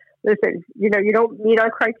and said, listen, you don't meet our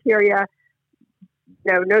criteria.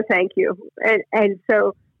 No, thank you. And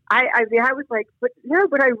so I was like, but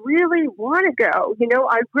I really want to go.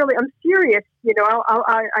 I'm serious.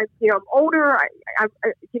 I'm older.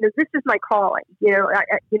 This is my calling.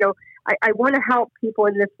 I want to help people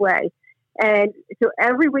in this way. And so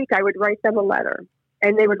every week I would write them a letter,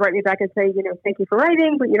 and they would write me back and say, thank you for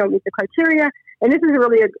writing, but you don't meet the criteria. And this is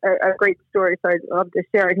really a great story, so I'd love to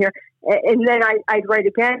share it here. And then I'd write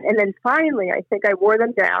again, and then finally, I think I wore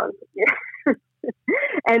them down.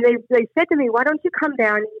 And they said to me, why don't you come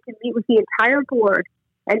down and you can meet with the entire board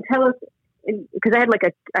and tell us, because I had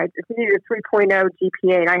I needed a 3.0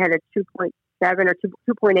 GPA and I had a 2.7 or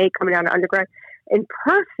 2.8 coming out of undergrad, in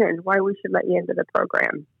person, why we should let you into the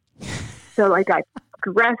program. So I got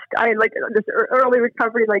dressed. I had this early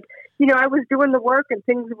recovery, I was doing the work and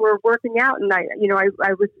things were working out, and I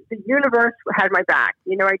was, the universe had my back.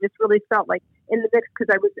 I just really felt like in the mix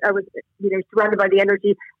because I was surrounded by the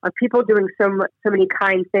energy of people doing so many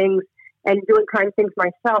kind things and doing kind things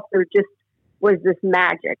myself. There just was this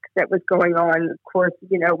magic that was going on, of course,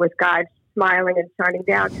 with God smiling and shining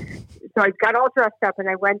down. So I got all dressed up and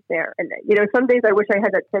I went there. And, some days I wish I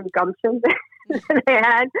had that same gumption that I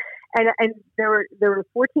had. And there were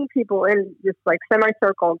 14 people in this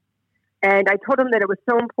semicircle. And I told them that it was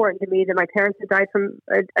so important to me that my parents had died from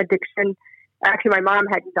addiction. Actually, my mom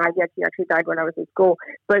hadn't died yet. She actually died when I was in school.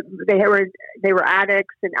 But they were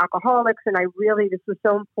addicts and alcoholics. And this was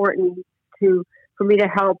so important for me to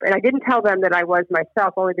help. And I didn't tell them that I was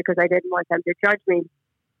myself, only because I didn't want them to judge me.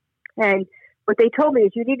 And what they told me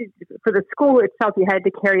is you needed, for the school itself, you had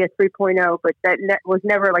to carry a 3.0, but that was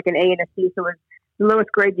never like an A and a C. So the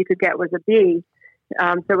lowest grade you could get was a B.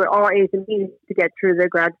 So with all A's and B's to get through the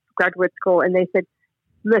graduate school. And they said,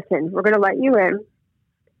 listen, we're going to let you in.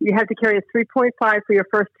 You have to carry a 3.5 for your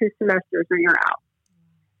first 2 semesters or you're out.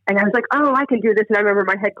 And I was like, oh, I can do this. And I remember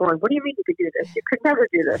my head going, what do you mean you could do this? You could never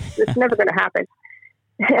do this. It's never going to happen.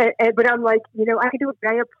 But I'm like, I can do it.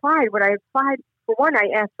 But I applied. When I applied, for one, I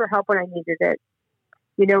asked for help when I needed it.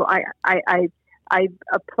 I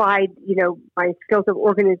applied, my skills of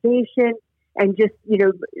organization and just,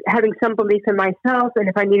 having some belief in myself. And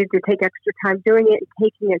if I needed to take extra time doing it and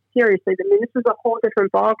taking it seriously, I mean, this was a whole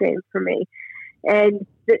different ballgame for me. And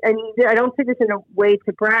I don't say this in a way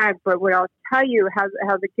to brag, but what I'll tell you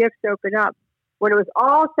how the gifts open up. When it was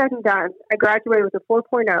all said and done, I graduated with a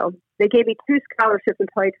 4.0. They gave me 2 scholarships and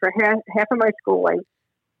paid for half of my schooling.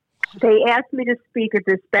 They asked me to speak at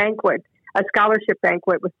this banquet, a scholarship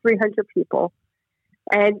banquet with 300 people.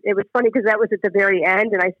 And it was funny because that was at the very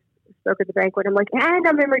end, and I spoke at the banquet. I'm like, and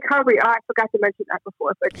I'm in recovery. Oh, I forgot to mention that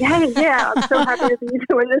before. But yeah, I'm so happy to be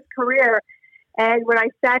doing this career. And when I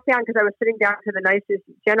sat down, because I was sitting down to the nicest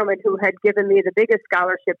gentleman who had given me the biggest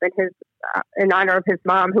scholarship in honor of his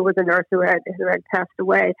mom, who was a nurse who had passed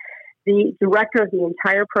away, the director of the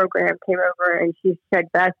entire program came over and she said,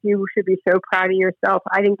 Beth, you should be so proud of yourself.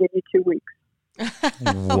 I didn't give you 2 weeks.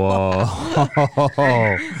 Whoa.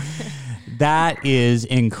 That is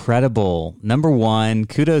incredible. Number one,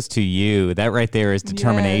 kudos to you. That right there is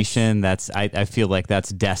determination. Yes. I feel like that's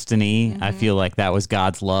destiny. Mm-hmm. I feel like that was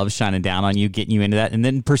God's love shining down on you, getting you into that. And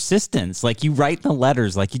then persistence. Like you write the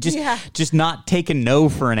letters, like you just not taking no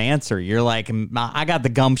for an answer. You're like, I got the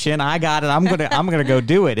gumption. I got it. I'm gonna go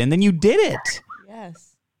do it. And then you did it.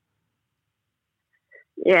 Yes.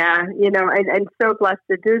 Yeah, and so blessed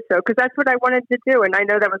to do so, because that's what I wanted to do. And I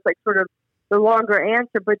know that was like sort of the longer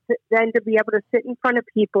answer, but then to be able to sit in front of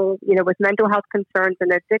people, with mental health concerns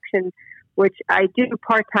and addiction, which I do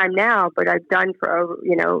part-time now, but I've done for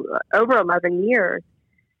over 11 years,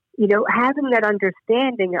 having that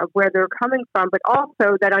understanding of where they're coming from, but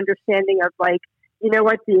also that understanding of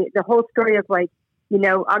the whole story of you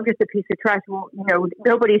know, I'm just a piece of trash. Well, you know,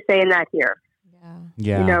 nobody's saying that here.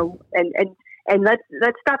 Yeah. You know, and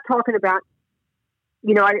let's stop talking about,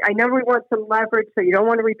 you know, I know we want some leverage, so you don't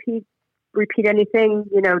want to repeat anything,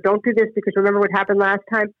 you know, don't do this because remember what happened last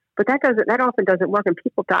time. But that often doesn't work, and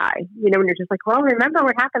people die, you know, and you're just like, well, remember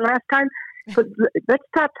what happened last time? But let's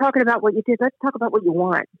stop talking about what you did. Let's talk about what you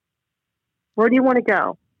want. Where do you want to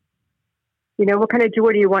go? You know, what kind of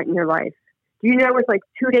joy do you want in your life? Do you know with like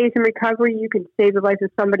 2 days in recovery, you can save the life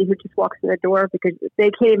of somebody who just walks in the door because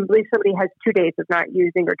they can't even believe somebody has 2 days of not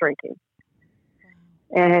using or drinking.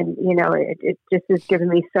 And, you know, it just has given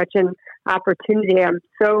me such an opportunity. I'm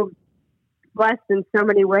so blessed in so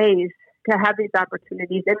many ways to have these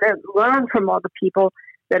opportunities and to learn from all the people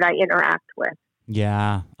that I interact with.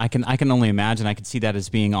 Yeah, I can only imagine. I can see that as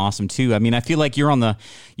being awesome too. I mean, I feel like you're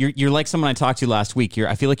like someone I talked to last week.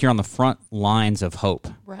 I feel like you're on the front lines of hope.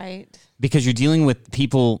 Right. Because you're dealing with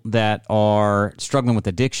people that are struggling with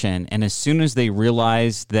addiction, and as soon as they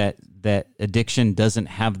realize that addiction doesn't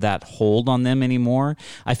have that hold on them anymore,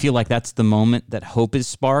 I feel like that's the moment that hope is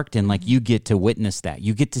sparked, and like you get to witness that.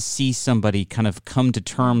 You get to see somebody kind of come to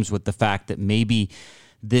terms with the fact that maybe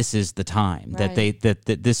this is the time, right. that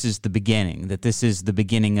this is the beginning, that this is the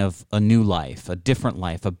beginning of a new life, a different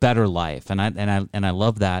life, a better life, and I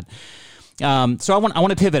love that. So I want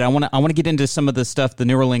to pivot. I want to get into some of the stuff, the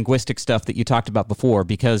neurolinguistic stuff that you talked about before,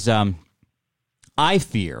 because I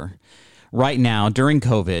fear right now during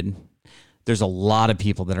COVID, there's a lot of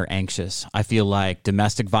people that are anxious. I feel like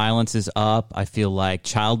domestic violence is up. I feel like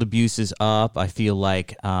child abuse is up. I feel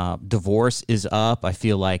like divorce is up. I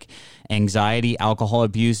feel like anxiety, alcohol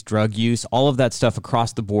abuse, drug use, all of that stuff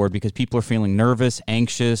across the board because people are feeling nervous,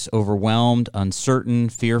 anxious, overwhelmed, uncertain,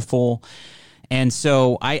 fearful. And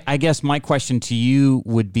so I guess my question to you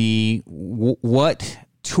would be, what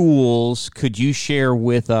tools could you share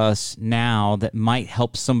with us now that might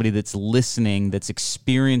help somebody that's listening, that's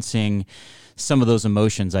experiencing some of those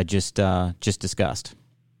emotions I just discussed?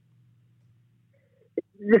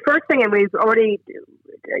 The first thing, and we've already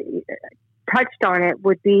touched on it,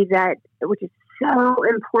 would be that, which is so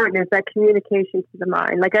important, is that communication to the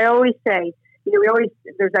mind. Like I always say, you know,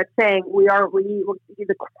 there's that saying,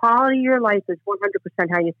 the quality of your life is 100%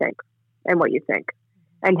 how you think and what you think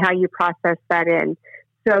and how you process that in.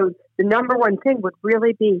 So the number one thing would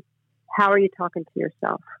really be, how are you talking to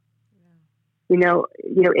yourself? Yeah. You know,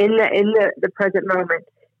 in the present moment,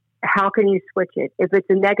 how can you switch it? If it's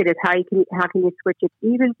a negative, how can you switch it?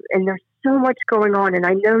 And there's so much going on, and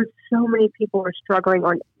I know so many people are struggling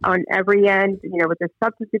on every end. You know, with the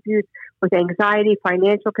substance abuse, with anxiety,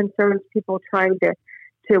 financial concerns, people trying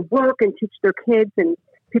to work and teach their kids, and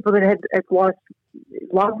people that have lost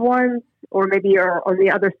loved ones, or maybe are on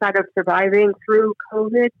the other side of surviving through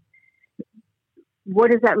COVID.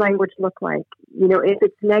 What does that language look like? You know, if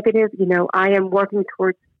it's negative, you know, I am working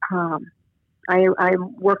towards calm. I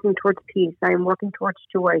am working towards peace. I am working towards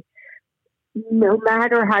joy. No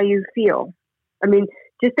matter how you feel. I mean,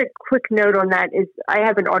 just a quick note on that is I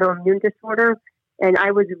have an autoimmune disorder, and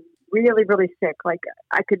I was really, really sick. Like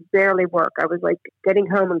I could barely work. I was like getting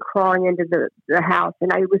home and crawling into the house,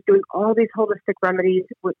 and I was doing all these holistic remedies,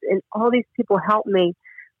 and all these people helped me,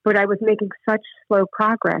 but I was making such slow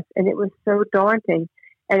progress, and it was so daunting.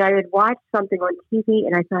 And I had watched something on TV,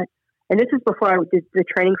 and I thought, and this is before I did the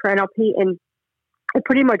training for NLP, and it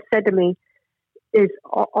pretty much said to me,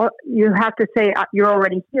 you have to say you're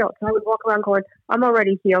already healed. So I would walk around going, I'm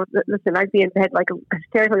already healed. Listen, I'd be in bed like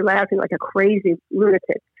hysterically laughing like a crazy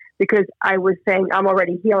lunatic because I was saying I'm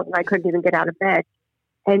already healed and I couldn't even get out of bed.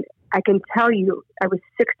 And I can tell you, I was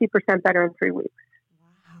 60% better in 3 weeks.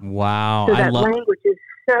 Wow. So that language is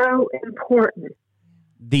so important.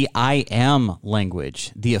 The I am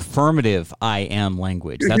language, the affirmative I am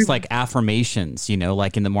language. That's like affirmations, you know,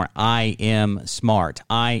 like in the more I am smart,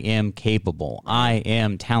 I am capable, I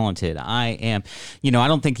am talented, I am, you know, I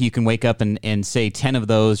don't think you can wake up and say 10 of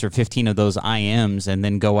those or 15 of those I ams and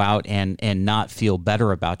then go out and not feel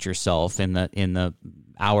better about yourself in the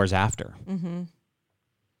hours after. Mm-hmm.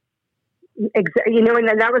 Exactly. You know, and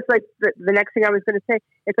then that was like the next thing I was going to say.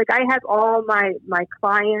 It's like I have all my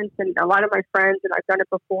clients and a lot of my friends, and I've done it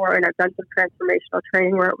before, and I've done some transformational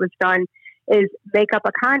training where it was done, is make up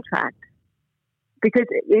a contract. Because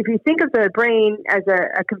if you think of the brain as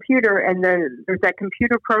a computer, and there's that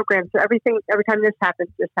computer program, so every time this happens.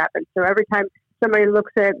 So every time somebody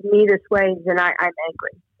looks at me this way, then I'm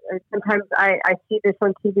angry. Sometimes I see this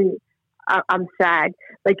on TV. I'm sad.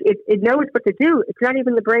 Like it knows what to do. It's not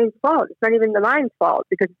even the brain's fault. It's not even the mind's fault,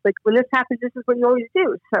 because it's like when this happens, this is what you always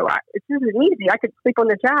do. So it's just easy. I could sleep on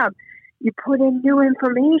the job. You put in new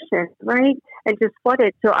information, right, and just flood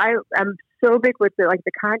it. So I am so big with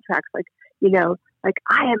the contracts, like,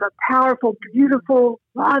 I am a powerful, beautiful,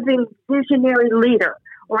 loving, visionary leader,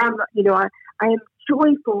 or I am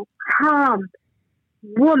joyful, calm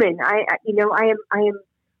woman. I am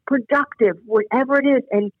productive, whatever it is,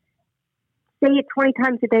 and say it 20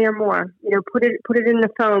 times a day or more. Put it in the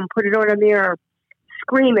phone, put it on a mirror,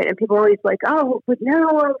 scream it. And people are always like, oh, but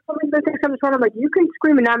no, somebody's going to think something's wrong. I'm like, you can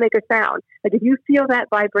scream and not make a sound. Like, if you feel that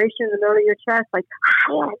vibration in the middle of your chest, like,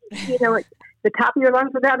 the top of your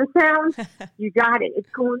lungs without a sound, you got it. It's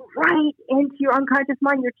going right into your unconscious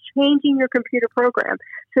mind. You're changing your computer program.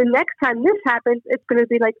 So next time this happens, it's going to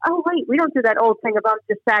be like, oh, wait, we don't do that old thing of I'm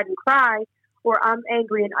just sad and cry, or I'm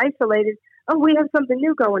angry and isolated. Oh, we have something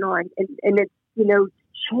new going on. And it's,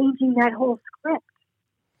 changing that whole script.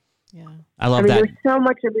 Yeah. I love that. There's so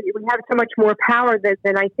much, we have so much more power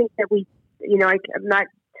than I think that we, I'm not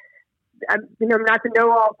to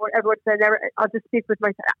know all what everyone said. I'll just speak with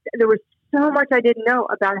myself. There was so much I didn't know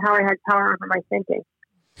about how I had power over my thinking.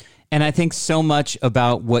 And I think so much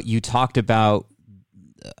about what you talked about,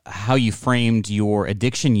 how you framed your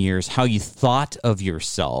addiction years, how you thought of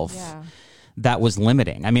yourself. Yeah. That was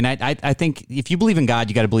limiting. I mean, I think if you believe in God,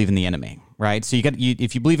 you got to believe in the enemy, right? So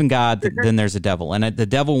if you believe in God, then there's a devil, and the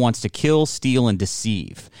devil wants to kill, steal, and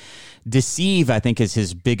deceive. Deceive, I think, is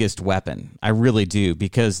his biggest weapon. I really do,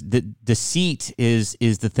 because the deceit is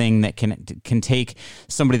the thing that can take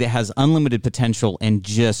somebody that has unlimited potential and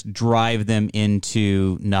just drive them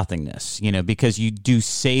into nothingness. Because you do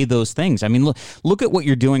say those things. I mean, look at what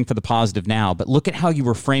you're doing for the positive now, but look at how you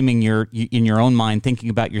were framing in your own mind, thinking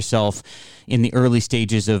about yourself in the early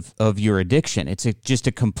stages of your addiction. It's just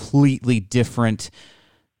a completely different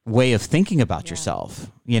way of thinking about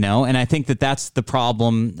yourself, and I think that's the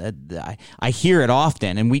problem. I hear it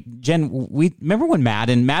often. And Jen, we remember when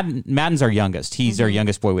Madden's our youngest. He's our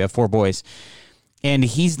youngest boy. We have 4 boys. And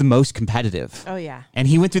he's the most competitive. Oh yeah. And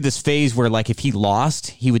he went through this phase where, like, if he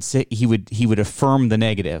lost, he would say he would affirm the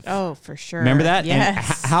negative. Oh, for sure. Remember that?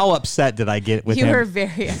 Yes. And how upset did I get with him? You were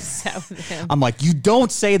very upset with him. I'm like, you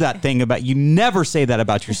don't say that thing you never say that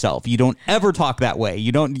about yourself. You don't ever talk that way.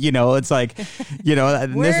 You don't, it's like,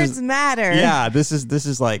 words matter. Yeah. This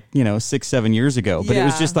is like, 6-7 years ago, but it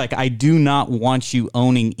was just like, I do not want you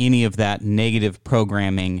owning any of that negative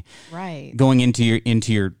programming, right, going into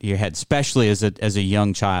your head, especially as a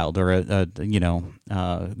young child or a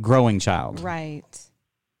growing child. Right.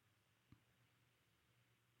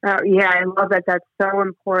 Yeah, I love that. That's so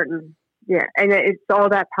important. Yeah, and it's all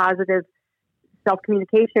that positive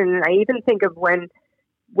self-communication. And I even think of when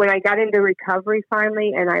I got into recovery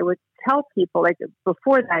finally, and I would tell people, like,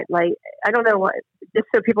 before that, like, I don't know what, just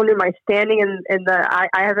so people knew my standing in the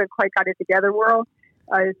I haven't quite got it together world.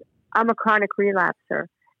 I'm a chronic relapser.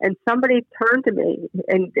 And somebody turned to me,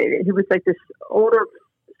 and he was like this older,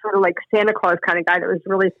 sort of like Santa Claus kind of guy that was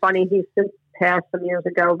really funny. He's since passed some years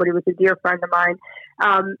ago, but he was a dear friend of mine.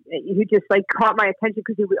 He just like caught my attention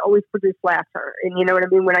because he would always produce laughter. And you know what I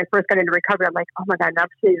mean? When I first got into recovery, I'm like, oh my God, not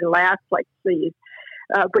please laugh, like, please.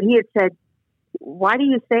 But he had said, why do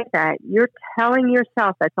you say that? You're telling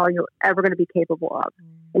yourself that's all you're ever going to be capable of.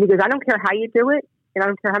 And he goes, I don't care how you do it. And I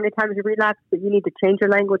don't care how many times you relapse, but you need to change your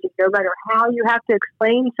language. And no matter how you have to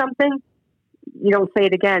explain something, you don't say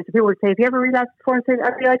it again. So people would say, have you ever relapsed before?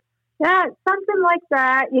 I'd be like, yeah, something like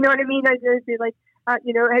that. You know what I mean? I'd be like, have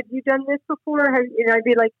you done this before? I'd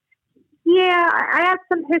be like, yeah, I have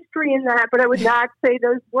some history in that, but I would not say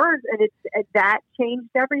those words. And that changed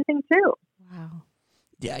everything too. Wow.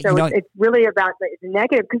 Yeah, so it's really about the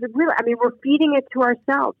negative, because it really, we're feeding it to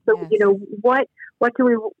ourselves. So, yes. What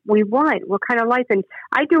do we want? What kind of life? And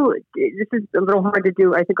this is a little hard to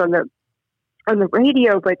do, I think, on the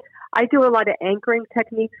radio, but I do a lot of anchoring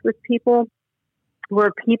techniques with people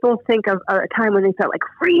where people think of a time when they felt like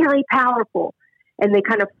really powerful, and they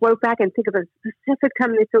kind of float back and think of a specific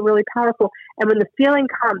time they feel really powerful. And when the feeling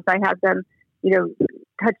comes, I have them,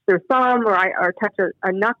 touch their thumb or touch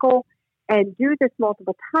a knuckle, and do this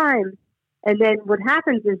multiple times. And then what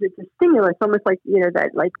happens is it's a stimulus, almost like,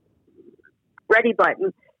 that like ready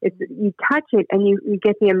button. It's, you touch it and you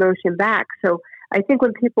get the emotion back. So I think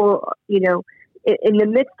when people, in the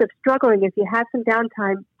midst of struggling, if you have some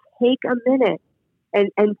downtime, take a minute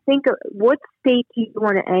and think of what state do you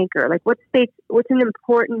want to anchor? Like what's an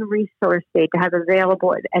important resource state to have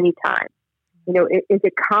available at any time? Is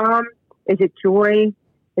it calm? Is it joy?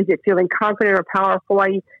 Is it feeling confident or powerful?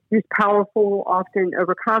 I use powerful often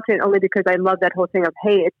over confident only because I love that whole thing of,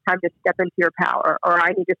 hey, it's time to step into your power, or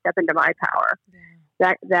I need to step into my power.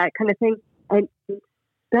 Yeah. That kind of thing. And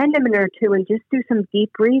spend a minute or two and just do some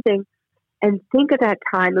deep breathing and think of that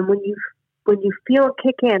time. And when you when you feel it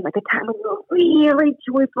kick in, like a time when you're really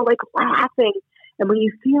joyful, like laughing, and when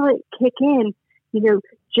you feel it kick in,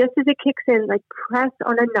 just as it kicks in, like press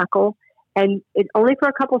on a knuckle, and it's only for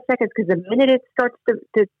a couple seconds, because the minute it starts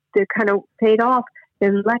to kind of fade off,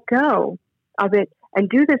 then let go of it and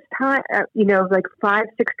do this time, like 5-6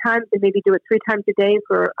 times, and maybe do it 3 times a day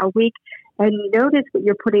for a week, and notice what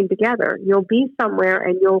you're putting together. You'll be somewhere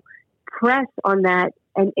and you'll press on that,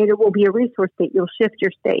 and it will be a resource state. You'll shift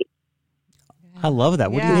your state. I love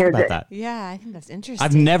that. What do you think about that? Yeah, I think that's interesting.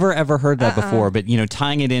 I've never ever heard that before, but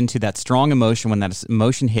tying it into that strong emotion, when that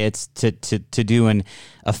emotion hits, to do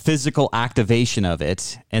a physical activation of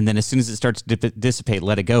it, and then as soon as it starts to dissipate,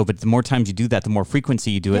 let it go. But the more times you do that, the more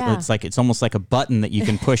frequency you do it. Yeah. It's almost like a button that you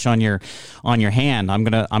can push on your hand. I'm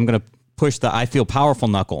gonna push the I feel powerful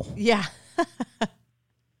knuckle. Yeah.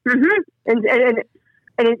 Mm-hmm.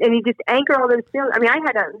 And you just anchor all those feelings. I mean, I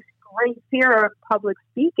had a great fear of public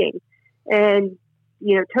speaking. And,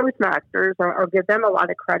 Toastmasters, I'll give them a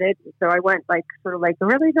lot of credit. So I went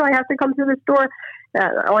really, do I have to come to the store?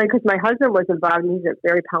 Only because my husband was involved, and he's a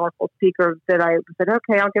very powerful speaker, that I said,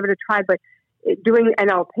 okay, I'll give it a try. But doing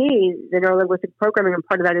NLP, the neuro-linguistic programming, and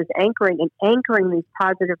part of that is anchoring these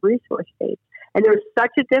positive resource states. And there's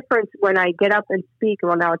such a difference when I get up and speak.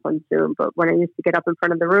 Well, now it's on Zoom, but when I used to get up in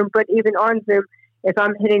front of the room, but even on Zoom, if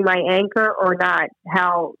I'm hitting my anchor or not,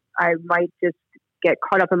 how I might just get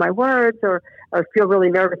caught up in my words or feel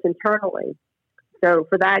really nervous internally. So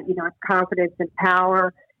for that, it's confidence and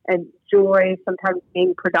power and joy, sometimes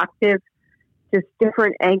being productive, just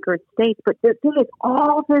different anchored states. But the thing is,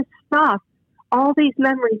 all this stuff, all these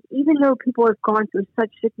memories, even though people have gone through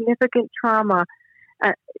such significant trauma,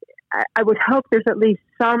 I would hope there's at least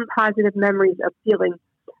some positive memories of feeling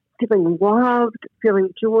loved, feeling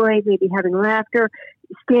joy, maybe having laughter,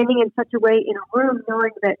 standing in such a way in a room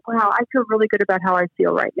knowing that, wow, I feel really good about how I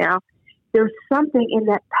feel right now. There's something in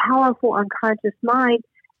that powerful unconscious mind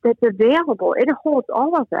that's available. It holds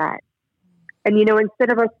all of that. And,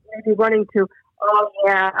 instead of us maybe running to, oh,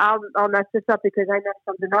 yeah, I'll mess this up because I messed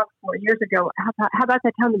something up 4 years ago. How about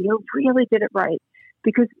that time when you really did it right?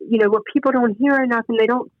 Because, what people don't hear enough, and they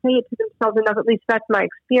don't say it to themselves enough, at least that's my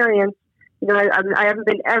experience. I haven't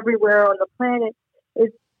been everywhere on the planet, is,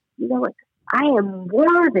 I am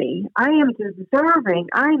worthy. I am deserving.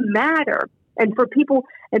 I matter. And people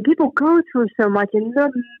go through so much, and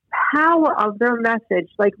the power of their message,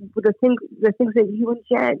 like the things that you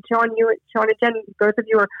and Sean and Jen, both of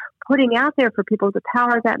you are putting out there for people, the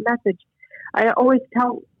power of that message. I always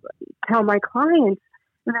tell my clients,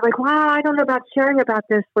 when they're like, wow, I don't know about sharing about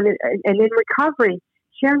this, and in recovery,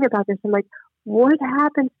 sharing about this, I'm like, what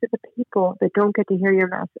happens to the people that don't get to hear your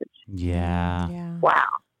message? Yeah. Wow.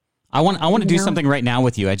 I want to do something right now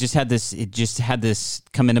with you. It just had this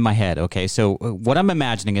come into my head. Okay. So what I'm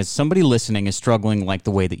imagining is somebody listening is struggling like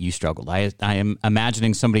the way that you struggled. I am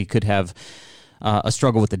imagining somebody could have a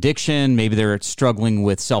struggle with addiction. Maybe they're struggling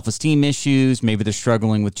with self-esteem issues. Maybe they're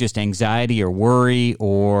struggling with just anxiety or worry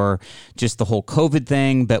or just the whole COVID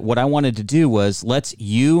thing. But what I wanted to do was let's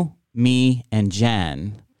me, and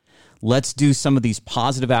Jen, let's do some of these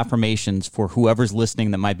positive affirmations for whoever's listening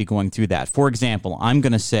that might be going through that. For example, I'm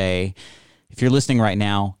going to say, if you're listening right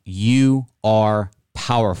now, you are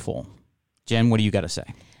powerful. Jen, what do you got to say?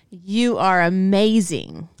 You are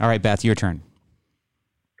amazing. All right, Beth, your turn.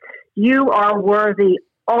 You are worthy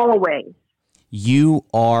always. You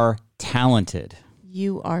are talented.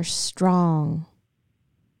 You are strong.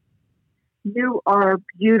 You are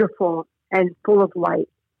beautiful and full of light.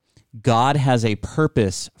 God has a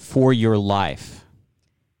purpose for your life.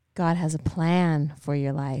 God has a plan for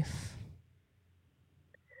your life.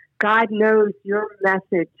 God knows your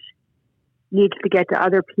message needs to get to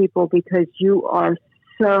other people because you are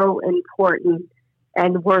so important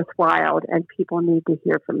and worthwhile, and people need to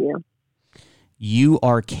hear from you. You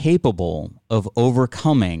are capable of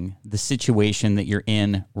overcoming the situation that you're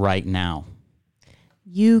in right now.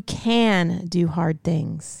 You can do hard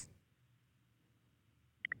things.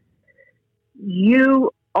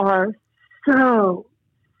 You are so,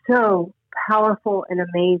 so powerful and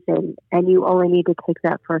amazing, and you only need to take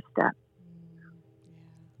that first step.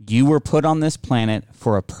 You were put on this planet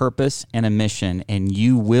for a purpose and a mission, and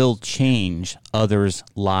you will change others'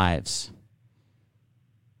 lives.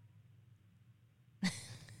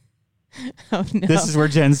 Oh, no. This is where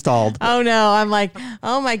Jen stalled. Oh, no. I'm like,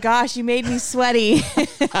 oh, my gosh, you made me sweaty.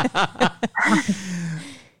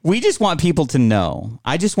 We just want people to know.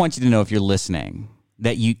 I just want you to know, if you're listening,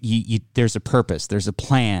 that you there's a purpose, there's a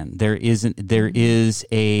plan, there is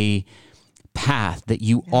a path, that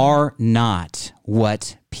you are not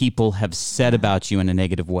what people have said about you in a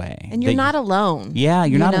negative way. And you're not alone. Yeah,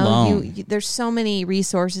 you're not alone. There's so many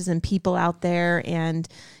resources and people out there, and,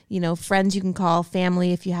 friends you can call,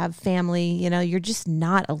 family if you have family. You're just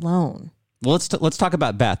not alone. Well, let's talk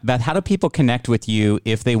about Beth. Beth, how do people connect with you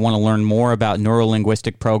if they want to learn more about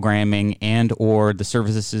neuro-linguistic programming and or the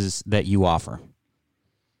services that you offer?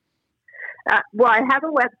 Well, I have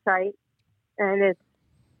a website, and it's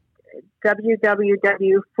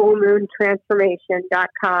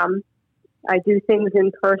www.fullmoontransformation.com. I do things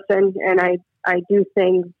in person, and I do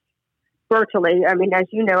things virtually. I mean, as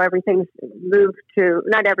you know, everything's moved to,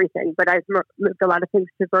 not everything, but I've moved a lot of things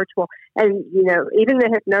to virtual. And, even the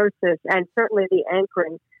hypnosis and certainly the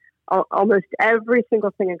anchoring, almost every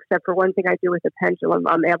single thing except for one thing I do with the pendulum,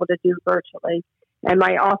 I'm able to do virtually. And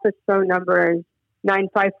my office phone number is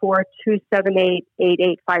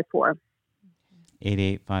 954-278-8854.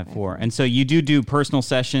 8854. And so you do personal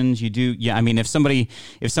sessions. You do, yeah. I mean, if somebody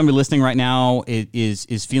listening right now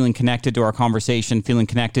is feeling connected to our conversation, feeling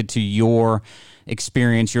connected to your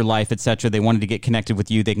experience, your life, etc., they wanted to get connected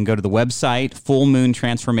with you, they can go to the website,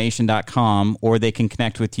 fullmoontransformation.com, or they can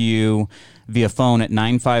connect with you via phone at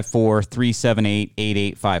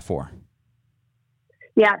 954-378-8854.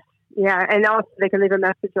 Yes. Yeah. And also they can leave a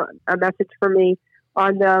message for me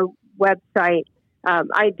on the website.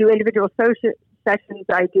 I do individual sessions.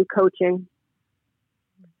 I do coaching.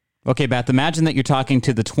 Okay, Beth, imagine that you're talking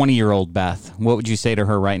to the 20-year-old Beth. What would you say to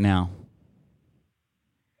her right now?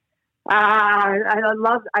 I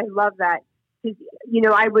love that.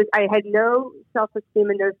 I had no self-esteem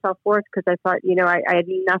and no self-worth because I thought, I had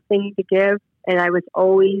nothing to give, and I was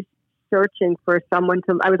always searching for someone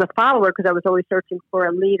to. I was a follower because I was always searching for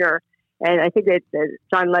a leader, and I think that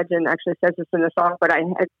John Legend actually says this in the song, but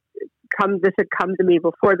this had come to me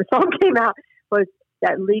before the song came out, was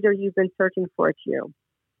that leader you've been searching for, it's you.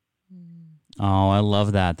 Oh, I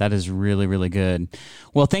love that. That is really, really good.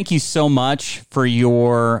 Well, thank you so much for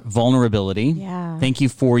your vulnerability. Yeah. Thank you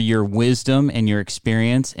for your wisdom and your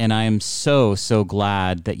experience. And I am so, so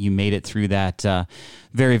glad that you made it through that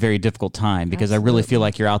very, very difficult time, because Absolutely. I really feel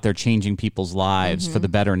like you're out there changing people's lives for the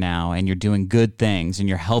better now, and you're doing good things and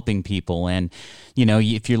you're helping people. And,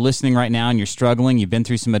 if you're listening right now and you're struggling, you've been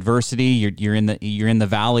through some adversity, you're in the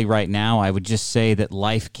valley right now, I would just say that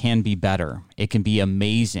life can be better. It can be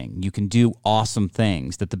amazing. You can do awesome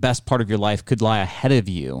things, that the best part of your life could lie ahead of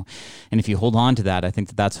you. And if you hold on to that, I think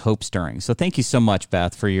that that's hope stirring. So thank you so much,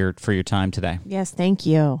 Beth, for your time today. Yes, thank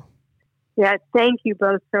you. Yeah, thank you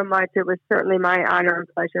both so much. It was certainly my honor and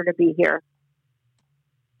pleasure to be here.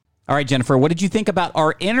 All right, Jennifer, what did you think about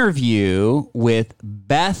our interview with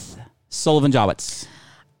Beth Sullivan-Jawitz?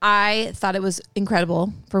 I thought it was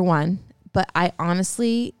incredible, for one, but I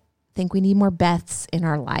honestly think we need more Beths in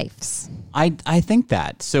our lives. I think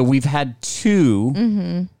that. So we've had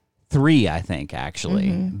three, I think, actually,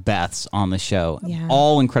 Beths on the show. Yeah.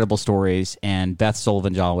 All incredible stories, and Beth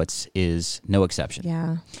Sullivan-Jawitz is no exception.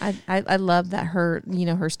 Yeah. I love that her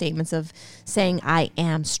statements of saying, I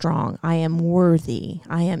am strong, I am worthy,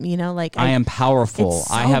 I am, I am powerful. It's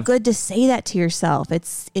so good to say that to yourself.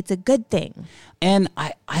 It's a good thing. And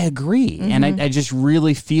I agree. And I just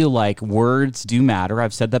really feel like words do matter.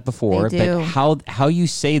 I've said that before. They do. But how you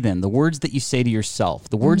say them, the words that you say to yourself,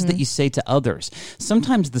 the words that you say to others,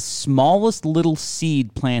 sometimes the smallest little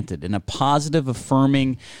seed planted in a positive,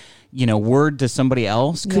 affirming, word to somebody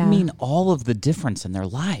else could mean all of the difference in their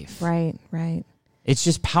life. Right, right. It's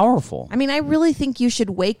just powerful. I mean, I really think you should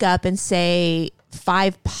wake up and say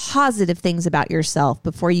 5 positive things about yourself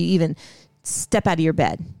before you even step out of your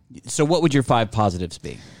bed. So what would your 5 positives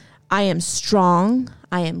be? I am strong.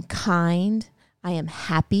 I am kind. I am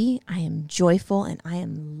happy. I am joyful. And I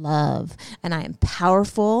am love. And I am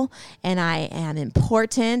powerful. And I am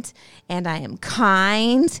important. And I am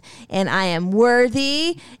kind. And I am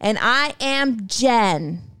worthy. And I am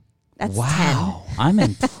Jen. That's 10. Wow. I'm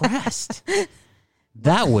impressed.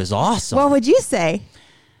 That was awesome. What would you say?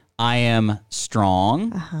 I am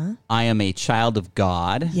strong. I am a child of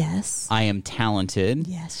God. Yes. I am talented.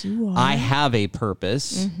 Yes, you are. I have a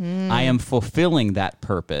purpose. I am fulfilling that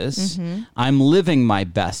purpose. I'm living my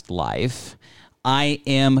best life. I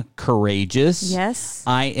am courageous. Yes.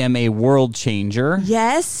 I am a world changer.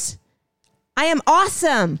 Yes. I am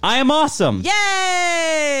awesome. I am awesome.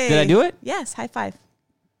 Yay! Did I do it? Yes. High five.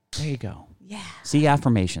 There you go. Yeah. See,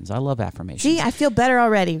 affirmations. I love affirmations. See, I feel better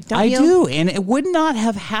already. Don't you? I do. And it would not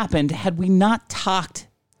have happened had we not talked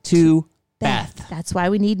to Beth. That's why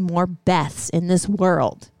we need more Beths in this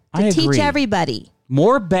world. To I teach agree. everybody.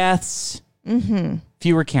 More Beths,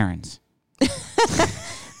 fewer Karens.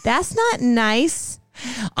 That's not nice.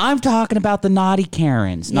 I'm talking about the naughty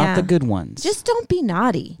Karens, not Yeah. the good ones. Just don't be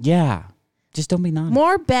naughty. Yeah. Just don't be naughty.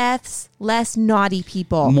 More Beths, less naughty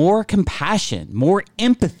people. More compassion, more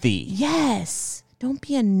empathy. Yes. Don't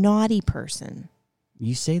be a naughty person.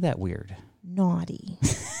 You say that weird. Naughty.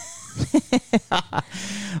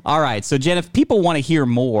 All right. So, Jen, if people want to hear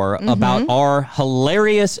more about our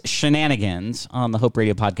hilarious shenanigans on the Hope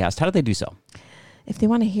Radio podcast, how do they do so? If they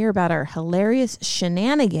want to hear about our hilarious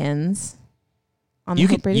shenanigans on the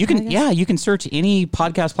Hope Radio podcast, you can search any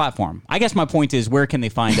podcast platform. I guess my point is, where can they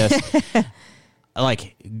find us?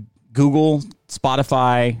 Like Google,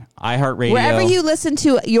 Spotify, iHeartRadio. wherever you listen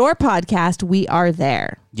to your podcast, we are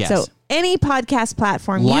there. Yes. So any podcast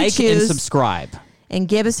platform Like you choose and subscribe. and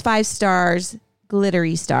give us 5 stars,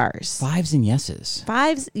 glittery stars. 5s and yeses.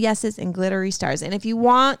 5 yeses and glittery stars. And if you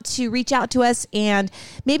want to reach out to us and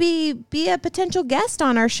maybe be a potential guest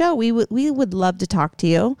on our show, we would love to talk to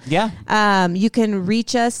you. Yeah. You can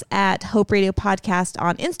reach us at Hope Radio Podcast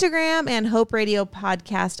on Instagram and Hope Radio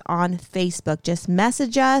Podcast on Facebook. Just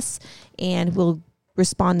message us and we'll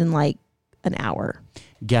respond in like an hour.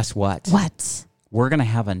 Guess what? What? We're going to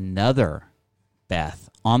have another Beth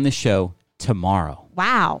on the show tomorrow.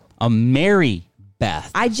 Wow. A Mary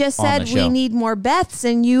Beth. I just on said the we show. need more Beths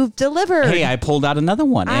and you've delivered. Hey, I pulled out another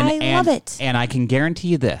one. I love it. And I can guarantee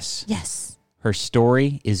you this. Yes. Her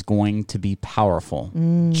story is going to be powerful,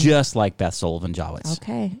 just like Beth Sullivan Jowitz.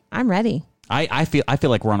 Okay. I'm ready. I feel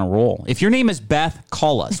like we're on a roll. If your name is Beth,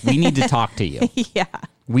 call us. We need to talk to you. Yeah.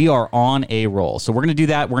 We are on a roll. So we're going to do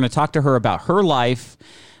that. We're going to talk to her about her life,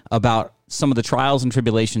 about some of the trials and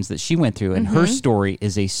tribulations that she went through. And her story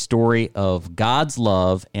is a story of God's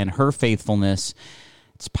love and her faithfulness.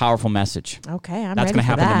 It's a powerful message. Okay. I'm That's ready going to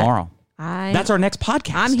for happen that. tomorrow. I'm That's our next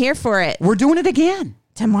podcast. here for it. We're doing it again.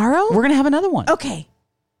 Tomorrow? We're going to have another one. Okay.